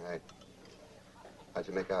 All right. How'd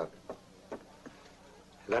you make out? I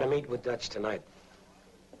got to meet with Dutch tonight.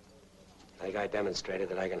 I think I demonstrated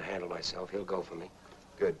that I can handle myself. He'll go for me.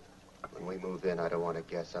 Good. When we move in, I don't want to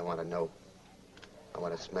guess. I want to know. I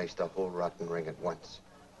want to smash the whole rotten ring at once.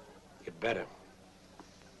 You'd better.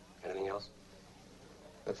 Anything else?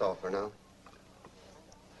 That's all for now.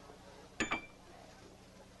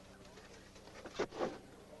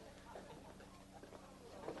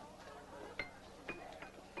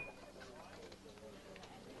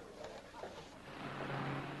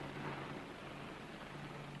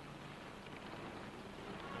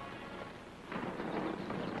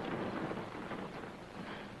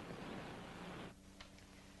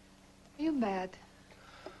 Are you mad?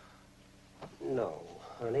 No,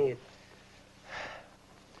 honey.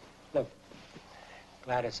 Look,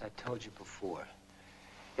 Gladys, I told you before.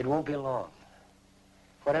 It won't be long.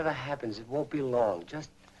 Whatever happens, it won't be long.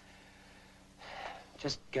 Just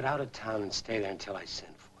get out of town and stay there until I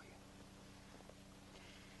send for you.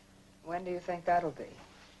 When do you think that'll be?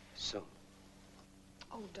 Soon.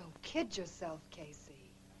 Oh, don't kid yourself, Casey.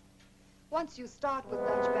 Once you start with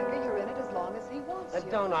Dutch Becker, you're in it as long as he wants you.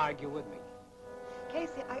 Don't argue with me.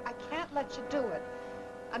 Casey, I can't let you do it.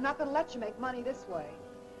 I'm not going to let you make money this way.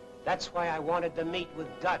 That's why I wanted to meet with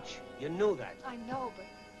Dutch. You knew that. I know, but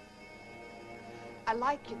I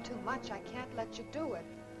like you too much. I can't let you do it.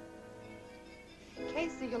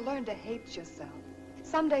 Casey, you'll learn to hate yourself.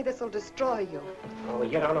 Someday this will destroy you. Oh,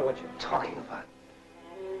 you don't know what you're talking about.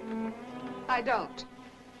 I don't.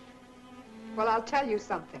 Well, I'll tell you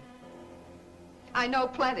something. I know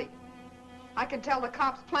plenty. I can tell the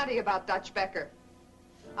cops plenty about Dutch Becker.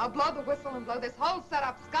 I'll blow the whistle and blow this whole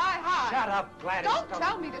setup sky high. Shut up, Gladys. Don't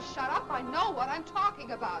tell me to shut up. I know what I'm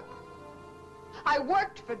talking about. I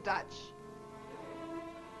worked for Dutch.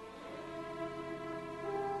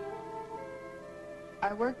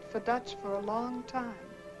 I worked for Dutch for a long time.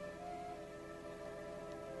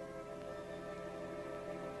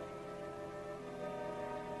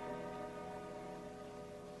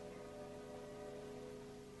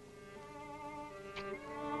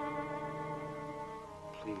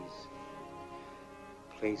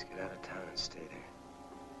 Please get out of town and stay there.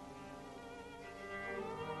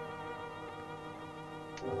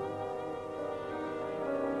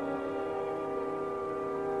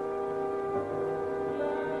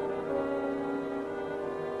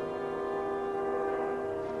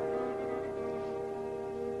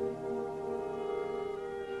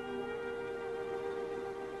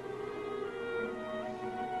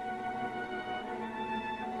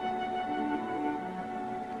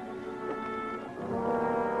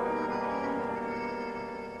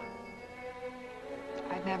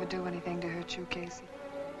 I'd never do anything to hurt you, Casey.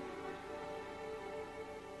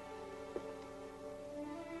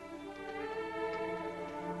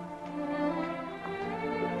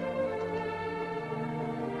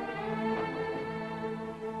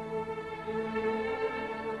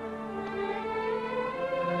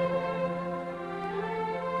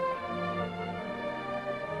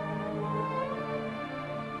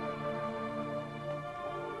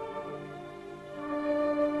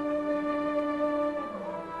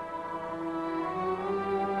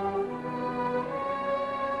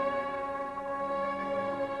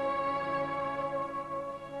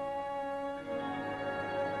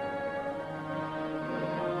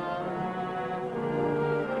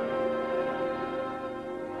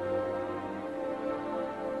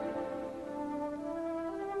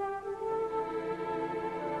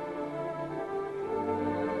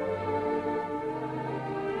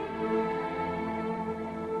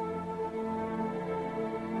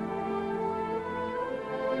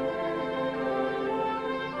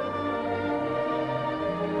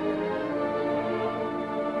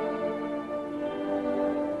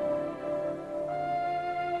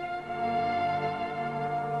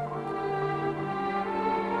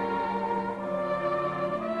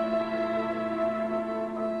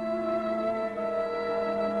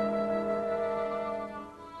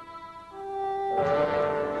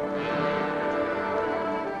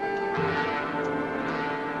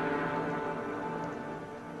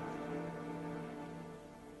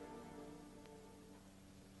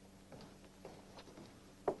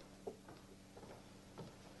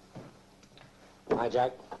 Hi,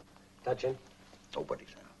 Jack. Dutch in? Nobody's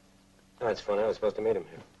in. Oh, that's funny. I was supposed to meet him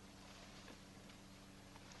here.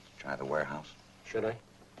 Try the warehouse? Should I?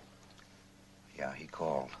 Yeah, he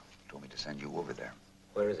called. Told me to send you over there.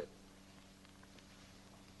 Where is it?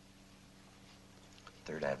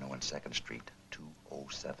 3rd Avenue and 2nd Street,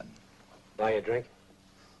 207. Buy you a drink?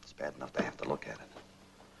 It's bad enough to have to look at it.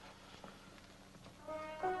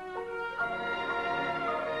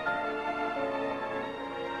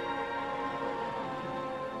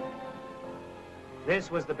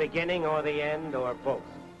 This was the beginning or the end, or both.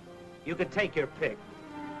 You could take your pick.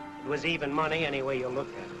 It was even money any way you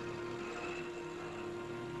looked at it.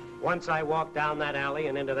 Once I walked down that alley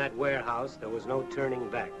and into that warehouse, there was no turning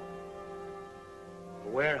back.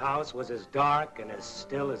 The warehouse was as dark and as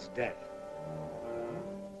still as death.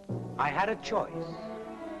 I had a choice.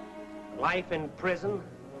 Life in prison,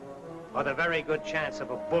 or the very good chance of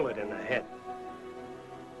a bullet in the head.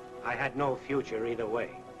 I had no future either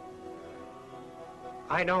way.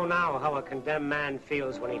 I know now how a condemned man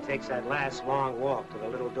feels when he takes that last long walk to the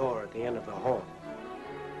little door at the end of the hall.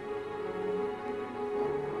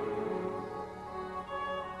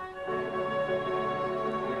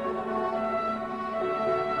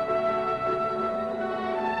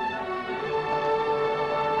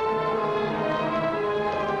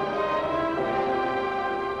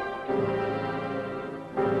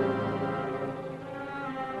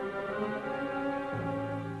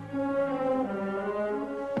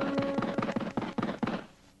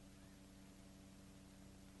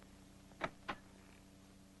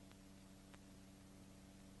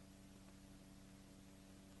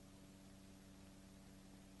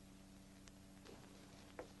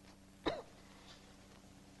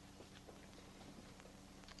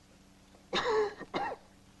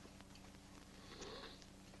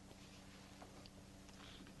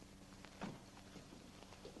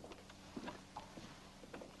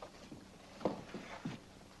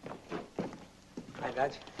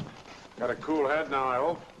 Dutch? Got a cool head now, I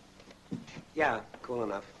hope? Yeah, cool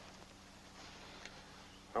enough.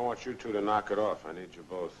 I want you two to knock it off. I need you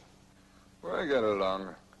both. We'll get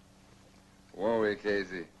along. Won't we,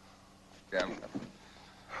 Casey? Come.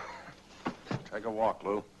 Take a walk,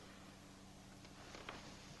 Lou.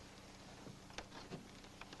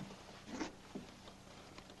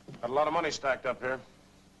 Got a lot of money stacked up here.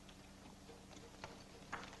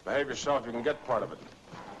 Behave yourself, you can get part of it.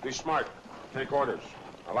 Be smart. Take orders.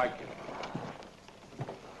 I like you.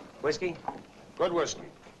 Whiskey? Good whiskey.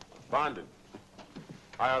 Bonded.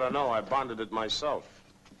 I ought to know. I bonded it myself.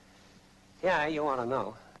 Yeah, you want to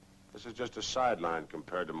know. This is just a sideline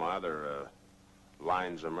compared to my other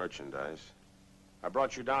lines of merchandise. I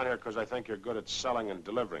brought you down here because I think you're good at selling and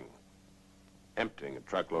delivering. Emptying a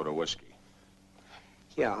truckload of whiskey.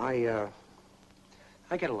 Yeah,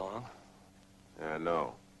 I get along. Yeah,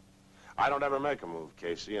 no. I don't ever make a move,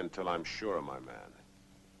 Casey, until I'm sure of my man.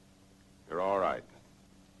 You're all right.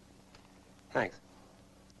 Thanks.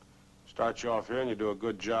 Start you off here and you do a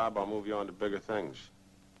good job, I'll move you on to bigger things.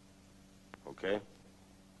 Okay?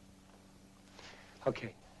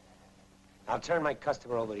 Okay. I'll turn my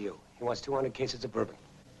customer over to you. He wants 200 cases of bourbon.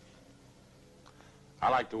 I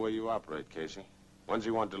like the way you operate, Casey. When's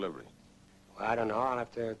he want delivery? Well, I don't know. I'll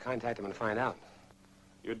have to contact him and find out.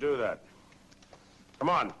 You do that. Come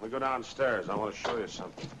on, we go downstairs. I want to show you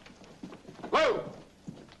something. Lou!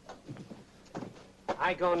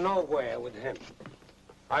 I go nowhere with him.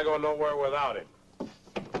 I go nowhere without him.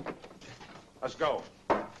 Let's go.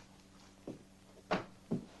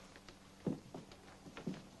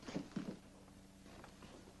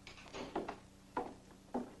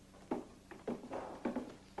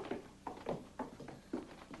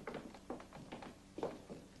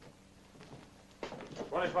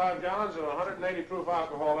 $25 gallons of 180 proof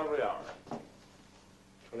alcohol every hour.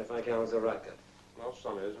 25 gallons of vodka. Well,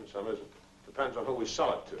 some is and some isn't. Depends on who we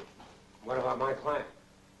sell it to. What about my client?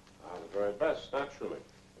 The very best, naturally.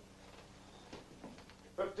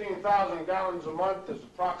 15,000 gallons a month is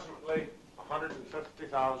approximately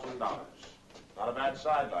 $150,000. Not a bad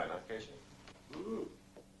sideline, huh, Casey? Ooh.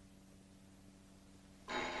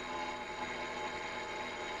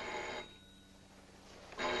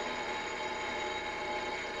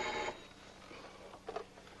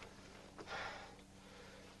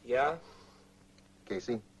 Yeah?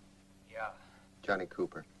 Casey? Yeah. Johnny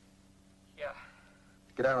Cooper. Yeah.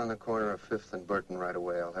 Get out on the corner of 5th and Burton right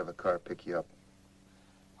away. I'll have a car pick you up.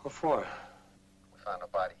 What for? We found a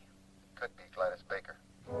body. Could be Gladys Baker.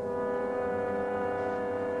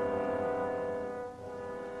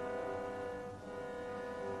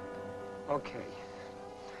 Okay.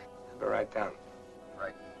 I'll be right down.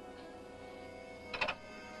 Right.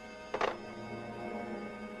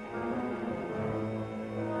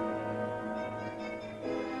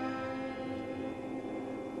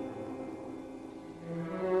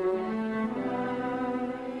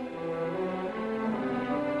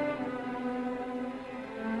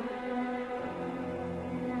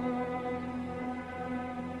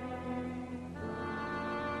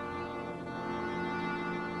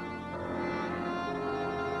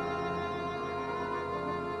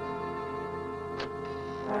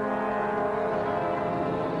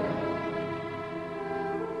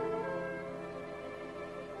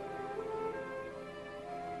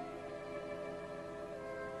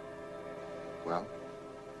 Well?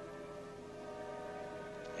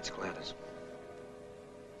 It's Gladys.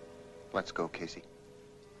 Let's go, Casey.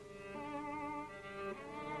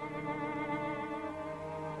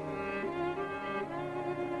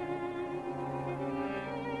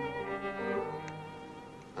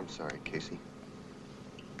 I'm sorry, Casey.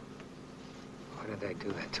 Why did they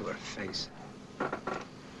do that to her face?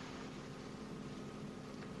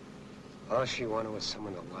 All she wanted was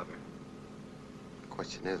someone to love her. The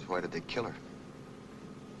question is, why did they kill her?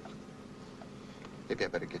 Maybe I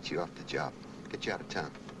better get you off the job. Get you out of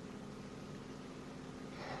town.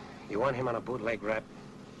 You want him on a bootleg rap?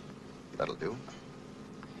 That'll do.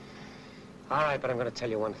 All right, but I'm going to tell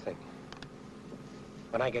you one thing.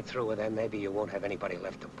 When I get through with them, maybe you won't have anybody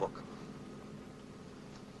left to book.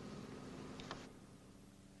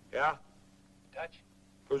 Yeah? Dutch?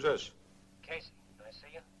 Who's this? Casey, can I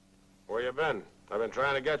see you? Where you been? I've been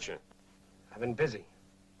trying to get you. I've been busy.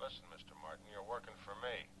 Listen, Mr. Martin, you're working for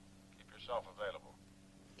me. Keep yourself available.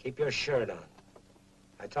 Keep your shirt on.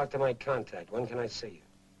 I talked to my contact. When can I see you?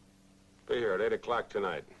 Be here at 8 o'clock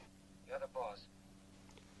tonight. You're the boss.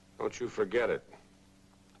 Don't you forget it.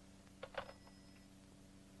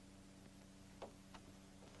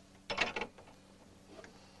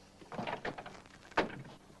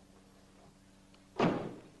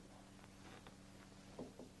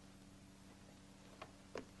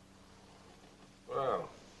 Well,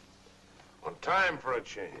 on time for a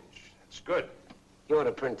change. It's good. You ought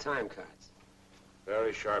to print time cards.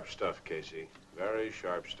 Very sharp stuff, Casey. Very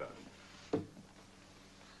sharp stuff.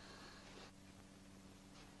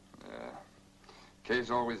 Yeah. Case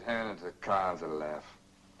always handed the cards a laugh.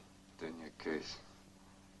 Didn't you, Case?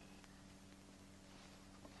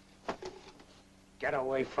 Get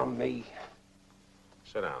away from me.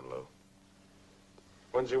 Sit down, Lou.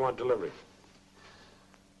 When does he want delivery?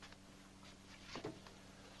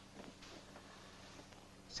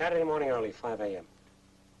 Saturday morning early, 5 a.m.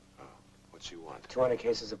 Oh, what's he want? 200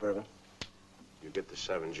 cases of bourbon. You get the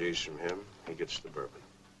 7 G's from him, he gets the bourbon.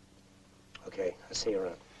 Okay, I'll see you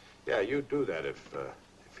around. Yeah, you do that if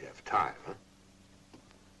you have time, huh?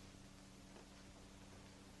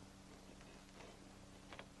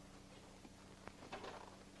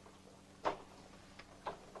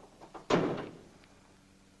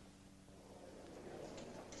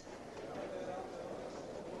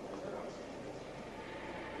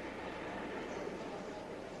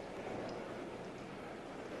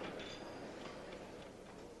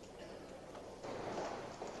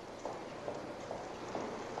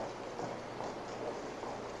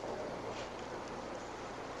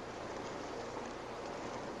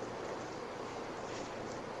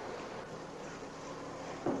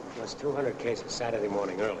 That's 200 cases Saturday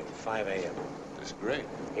morning early, 5 a.m. That's great.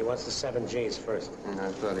 He wants the 7 G's first.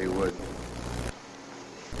 I thought he would.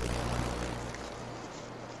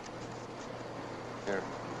 Here.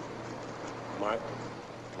 Mark?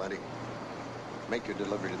 Plenty. Make your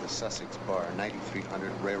delivery to the Sussex Bar,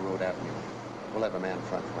 9300 Railroad Avenue. We'll have a man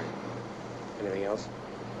front for you. Anything else?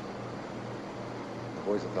 The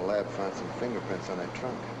boys at the lab found some fingerprints on that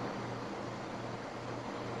trunk.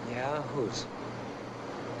 Yeah, whose?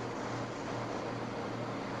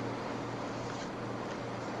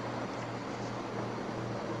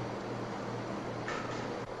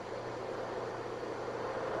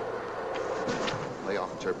 Lay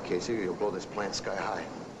off, Terpe, Casey, or you'll blow this plant sky high.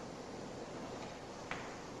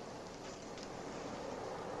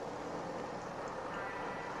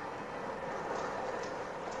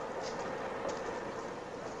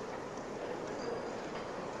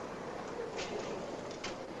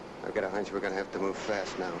 I've got a hunch we're gonna have to move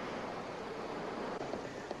fast now.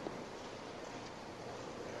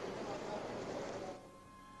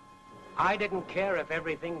 I didn't care if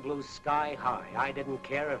everything blew sky high. I didn't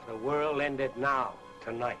care if the world ended now,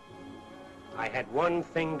 tonight. I had one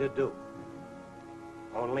thing to do.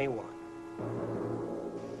 Only one.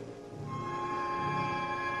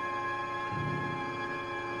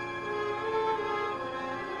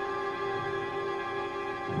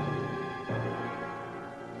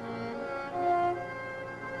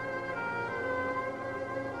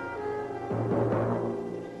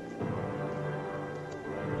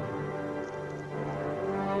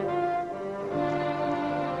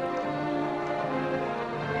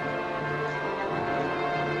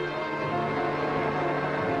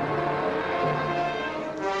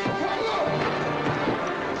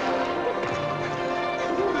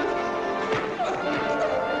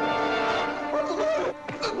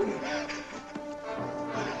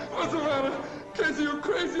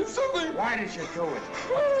 Why did you do it?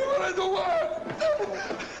 What I do what?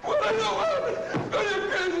 What I do what? Are you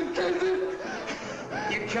crazy, Casey?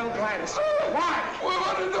 You killed Gladys. Why?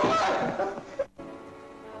 What I do what?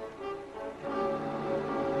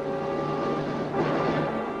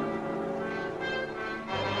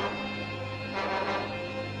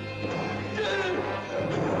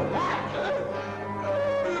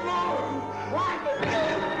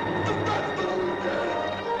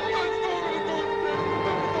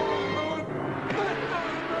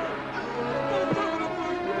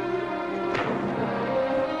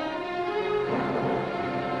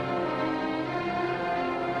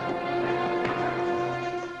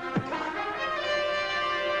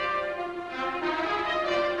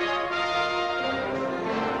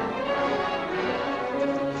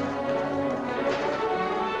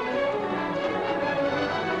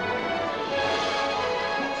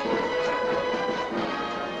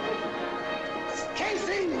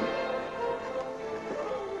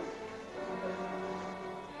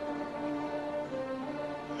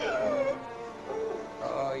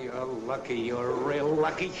 Lucky, you're real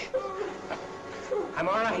lucky. I'm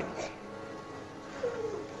all right.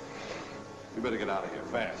 You better get out of here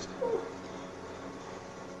fast.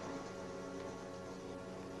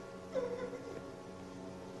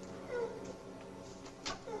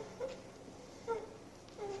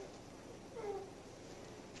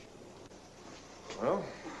 Well,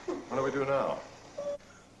 what do we do now?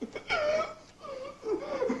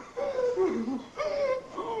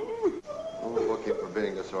 We'll book him for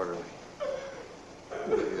being disorderly.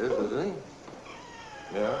 He is, isn't he?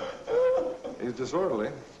 Yeah. He's disorderly.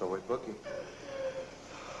 So we book him.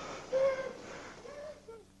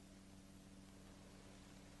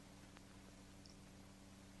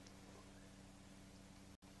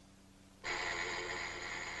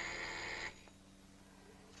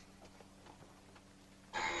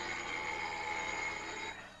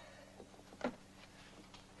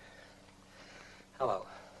 Hello.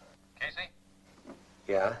 Casey?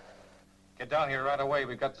 Yeah? Get down here right away.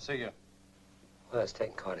 We've got to see you. Well, that's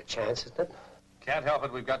taking quite a chance, isn't it? Can't help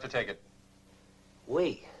it. We've got to take it.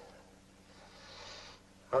 We?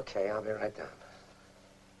 Okay, I'll be right down.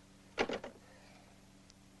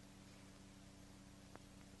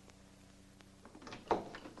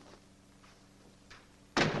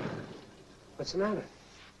 What's the matter?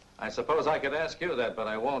 I suppose I could ask you that, but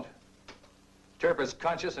I won't. Terpe's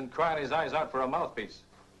conscious and crying his eyes out for a mouthpiece.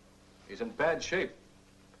 He's in bad shape.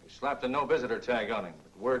 We slapped a no-visitor tag on him,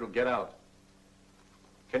 but word will get out.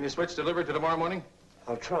 Can you switch delivery to tomorrow morning?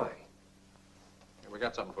 I'll try. Here, we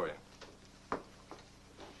got something for you.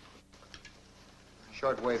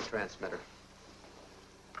 Shortwave transmitter.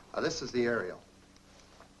 This is the aerial.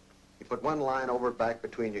 You put one line over back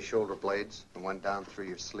between your shoulder blades and one down through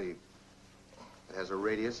your sleeve. It has a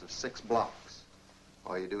radius of 6 blocks.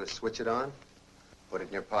 All you do is switch it on, put it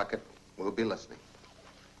in your pocket. We'll be listening.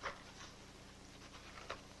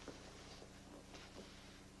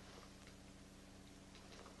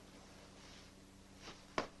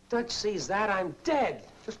 Dutch sees that, I'm dead.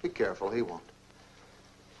 Just be careful, he won't.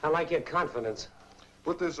 I like your confidence.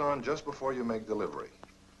 Put this on just before you make delivery.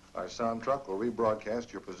 Our sound truck will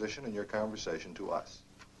rebroadcast your position and your conversation to us.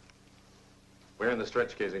 We're in the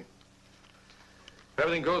stretch, Casey. If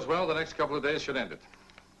everything goes well, the next couple of days should end it.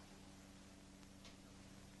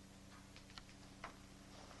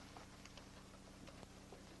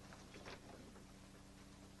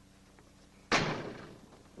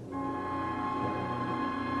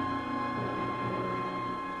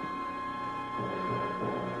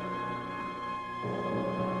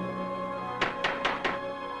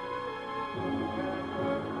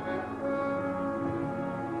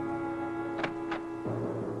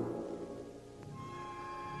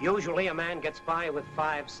 Usually a man gets by with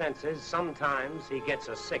 5 senses. Sometimes he gets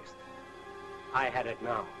a 6th. I had it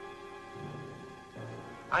now.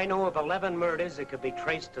 I knew of 11 murders that could be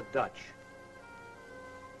traced to Dutch.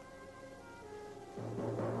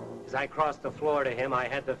 As I crossed the floor to him, I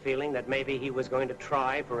had the feeling that maybe he was going to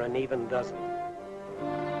try for an even dozen.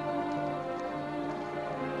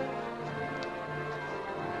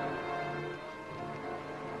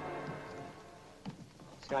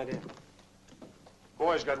 See, I did.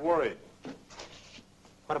 Boys got worried.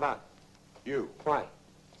 What about? You. Why?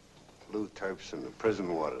 Lou Terpe's in the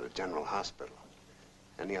prison ward at the General Hospital.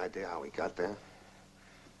 Any idea how he got there?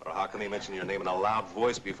 Or how come he mentioned your name in a loud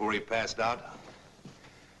voice before he passed out?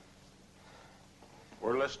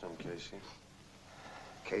 We're listening, Casey.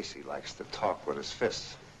 Casey likes to talk with his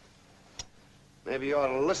fists. Maybe you ought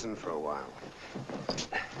to listen for a while.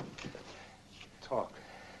 Talk.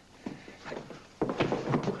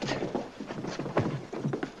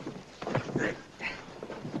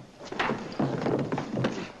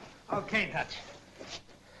 Okay, Dutch.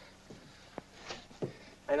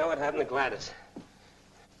 I know what happened to Gladys.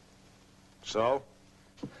 So?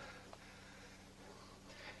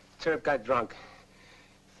 Terpe got drunk.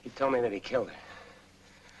 He told me that he killed her.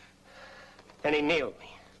 Then he kneeled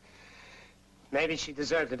me. Maybe she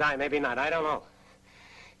deserved to die, maybe not. I don't know.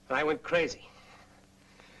 But I went crazy.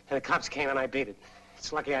 And the cops came and I beat it.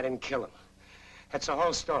 It's lucky I didn't kill him. That's the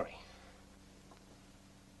whole story.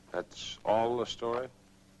 That's all the story?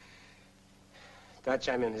 Dutch,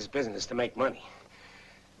 I'm in his business to make money.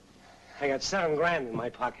 I got $7 grand in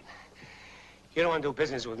my pocket. You don't want to do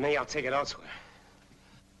business with me, I'll take it elsewhere.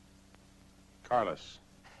 Carlos.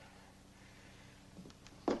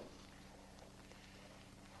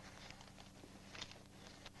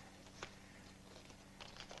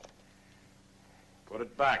 Put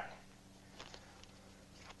it back.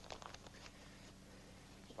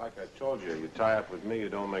 It's like I told you, you tie up with me, you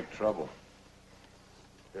don't make trouble.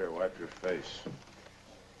 Here, wipe your face.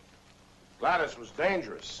 Gladys was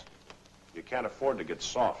dangerous. You can't afford to get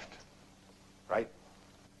soft, right?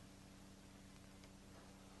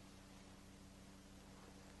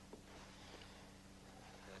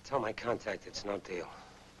 Tell my contact it's no deal.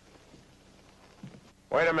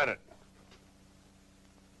 Wait a minute.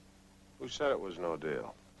 Who said it was no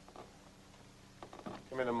deal?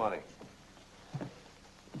 Give me the money.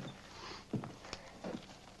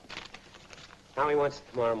 Now he wants it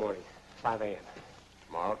tomorrow morning, 5 a.m.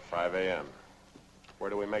 Tomorrow at 5 a.m. Where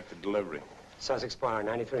do we make the delivery? Sussex Bar,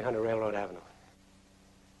 9300 Railroad Avenue.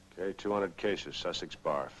 Okay, 200 cases, Sussex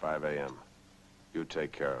Bar, 5 a.m. You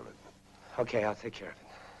take care of it. Okay, I'll take care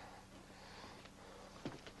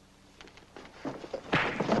of it.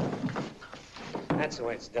 That's the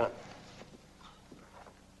way it's done.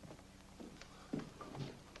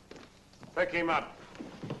 Pick him up.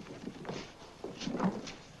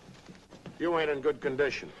 You ain't in good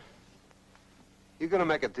condition. You gonna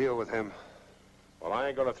make a deal with him? Well, I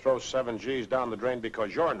ain't gonna throw 7 G's down the drain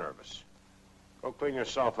because you're nervous. Go clean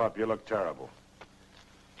yourself up. You look terrible.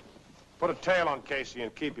 Put a tail on Casey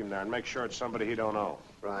and keep him there and make sure it's somebody he don't know.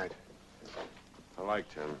 Right. I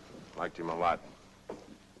liked him. Liked him a lot.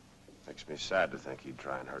 Makes me sad to think he'd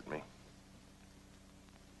try and hurt me.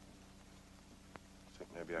 I think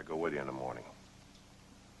maybe I'll go with you in the morning.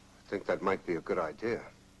 I think that might be a good idea.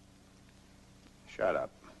 Shut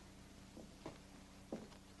up.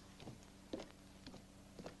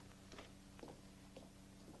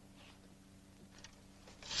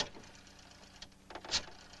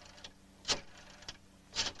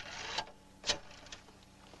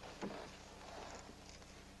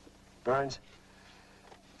 Burns,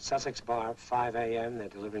 Sussex Bar, 5 a.m. They're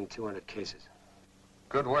delivering 200 cases.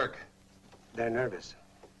 Good work. They're nervous.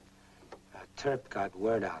 Terpe got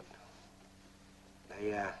word out.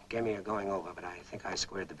 They gave me a going over, but I think I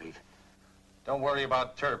squared the beef. Don't worry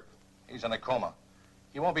about Terpe. He's in a coma.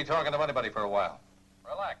 He won't be talking to anybody for a while.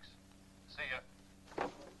 Relax. See ya.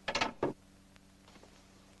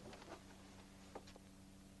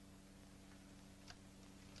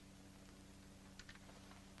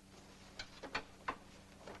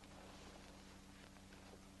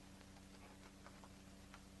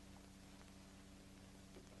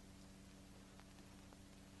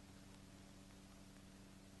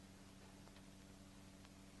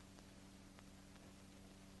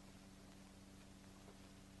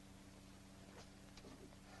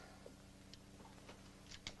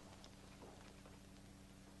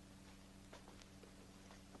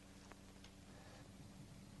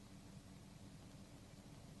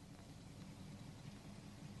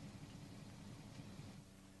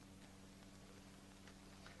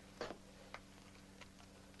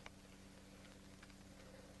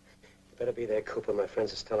 Better be there, Cooper. My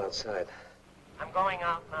friends are still outside. I'm going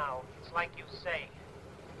out now. It's like you say.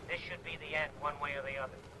 This should be the end, one way or the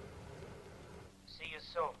other. See you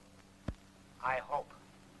soon. I hope.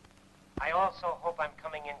 I also hope I'm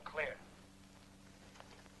coming in clear.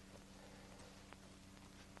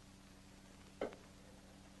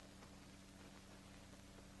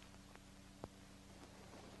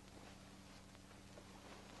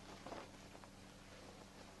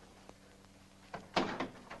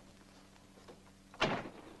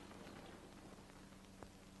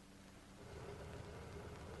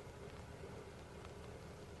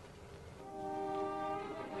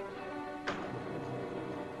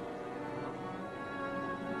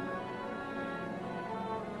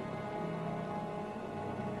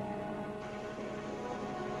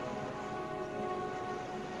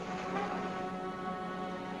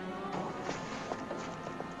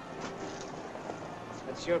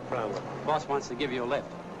 What's your problem? Boss wants to give you a lift.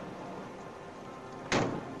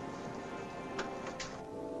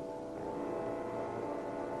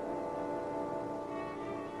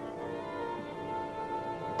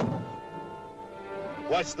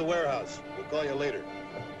 Watch the warehouse. We'll call you later.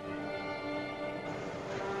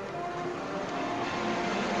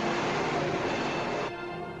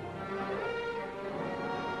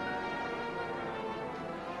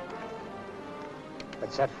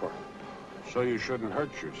 What's that for? So you shouldn't hurt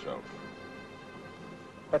yourself.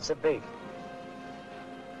 What's the big?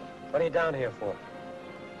 What are you down here for?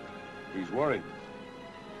 He's worried.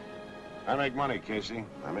 I make money, Casey.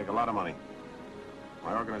 I make a lot of money.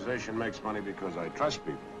 My organization makes money because I trust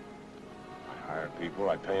people. I hire people,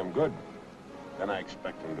 I pay them good. Then I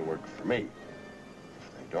expect them to work for me.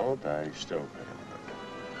 If they don't, I still pay them good.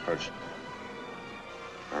 Personally.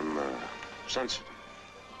 I'm sensitive.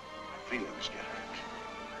 My feelings get hurt.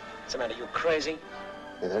 What's the matter, you crazy?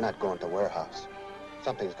 Yeah, they're not going to warehouse.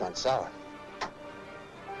 Something's gone sour.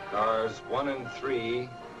 Cars 1 and 3.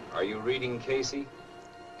 Are you reading Casey?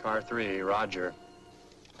 Car 3, Roger.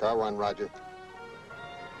 Car 1, Roger.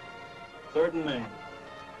 3rd and Main.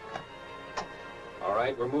 All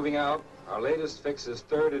right, we're moving out. Our latest fix is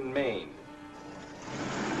 3rd and Main.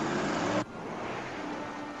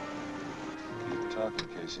 Keep talking,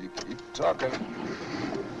 Casey. Keep talking.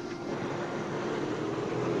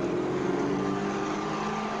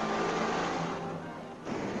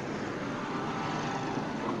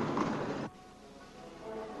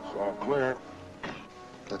 It's all clear.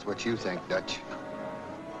 That's what you think, Dutch.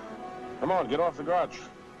 Come on, get off the garage.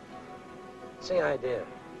 What's the idea?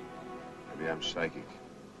 Maybe I'm psychic.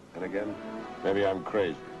 And again, maybe I'm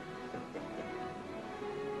crazy.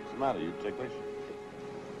 What's the matter? You ticklish?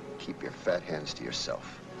 Keep your fat hands to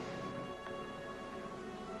yourself.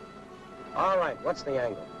 All right, what's the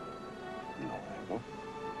angle? No angle.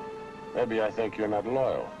 Maybe I think you're not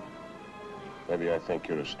loyal. Maybe I think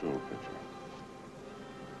you're a stool pitcher.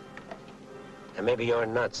 And maybe you're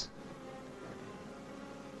nuts.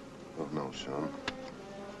 Oh, no, son.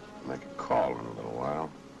 Make a call in a little while.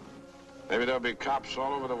 Maybe there'll be cops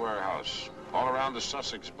all over the warehouse, all around the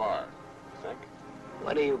Sussex bar. Think?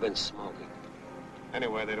 What have you been smoking?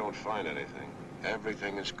 Anyway, they don't find anything.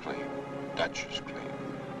 Everything is clean. Dutch is clean.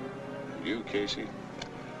 And you, Casey,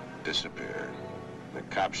 disappeared. The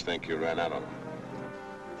cops think you ran out on them.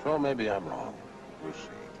 So maybe I'm wrong. We'll see.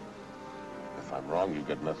 If I'm wrong, you've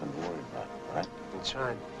got nothing to worry about, all right? That's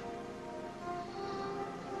right.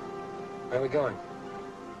 Where are we going?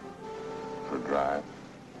 For a drive.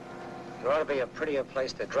 There ought to be a prettier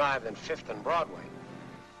place to drive than 5th and Broadway.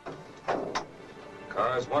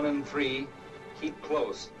 Cars 1 and 3, keep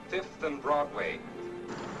close. 5th and Broadway.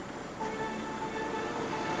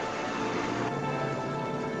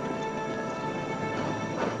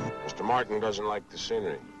 Mr. Martin doesn't like the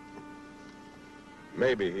scenery.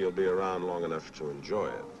 Maybe he'll be around long enough to enjoy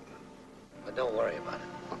it. But don't worry about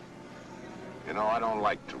it. You know, I don't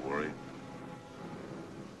like to worry.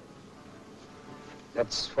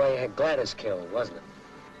 That's why you had Gladys killed, wasn't it?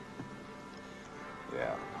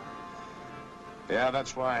 Yeah. Yeah,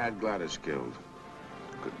 that's why I had Gladys killed.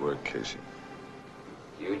 Good work, Casey.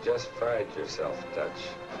 You just fried yourself, Dutch.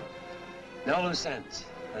 No loose ends,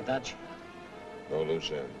 huh, Dutch? No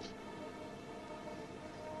loose ends.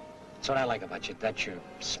 That's what I like about you, Dutch. You're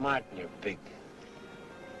smart and you're big.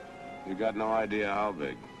 You got no idea how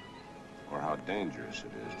big or how dangerous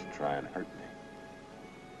it is to try and hurt me.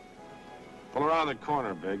 Pull around the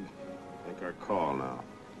corner, Big. Make our call now.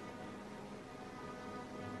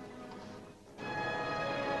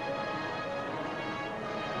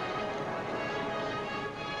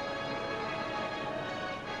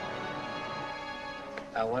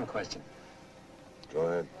 One question. Go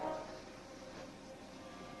ahead.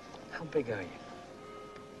 How big are you?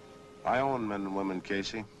 I own men and women,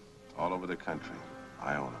 Casey, all over the country.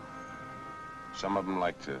 I own them. Some of them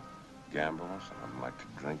like to gamble, some of them like to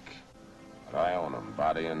drink. But I own them,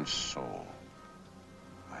 body and soul.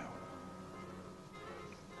 I own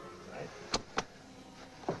them.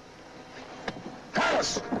 Right.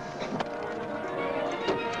 Carlos!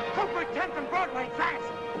 Cooper, 10th and Broadway,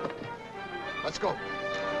 fast! Let's go.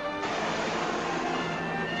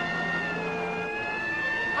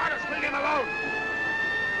 Carlos, leave him alone!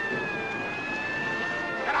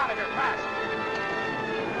 Get out of here, fast!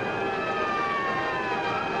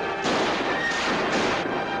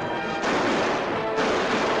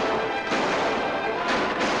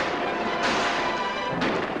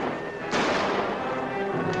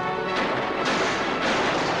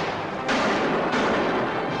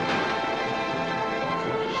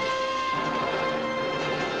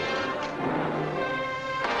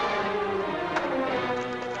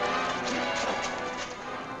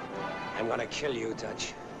 I'm gonna kill you,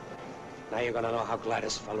 Dutch. Now you're gonna know how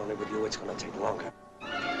Gladys fell. Only with you, it's gonna take longer.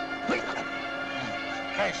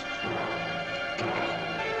 Case.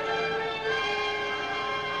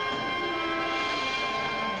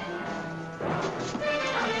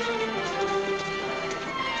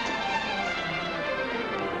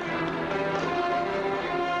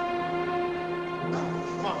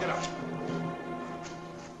 Come on, get up.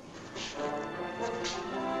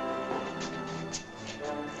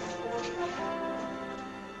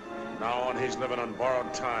 Now on, he's living on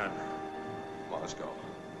borrowed time. Come on, let's go.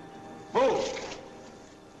 Move!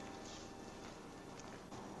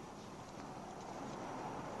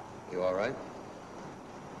 You all right?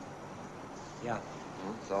 Yeah.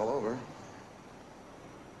 Well, it's all over.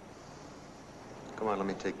 Come on, let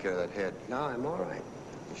me take care of that head. No, I'm all right.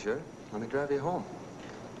 You sure? Let me drive you home.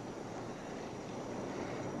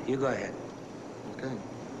 You go ahead. Okay.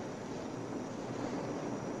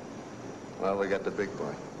 Well, we got the big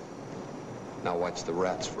boy. Now watch the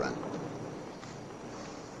rats, friend.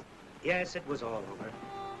 Yes, it was all over.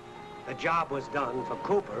 The job was done for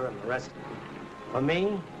Cooper and the rest of them. For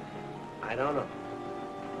me, I don't know.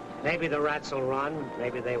 Maybe the rats will run,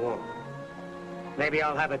 maybe they won't. Maybe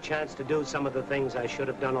I'll have a chance to do some of the things I should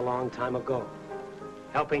have done a long time ago.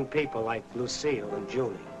 Helping people like Lucille and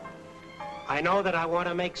Julie. I know that I want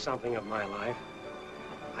to make something of my life.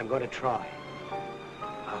 I'm going to try.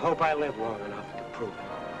 I hope I live long enough to prove it.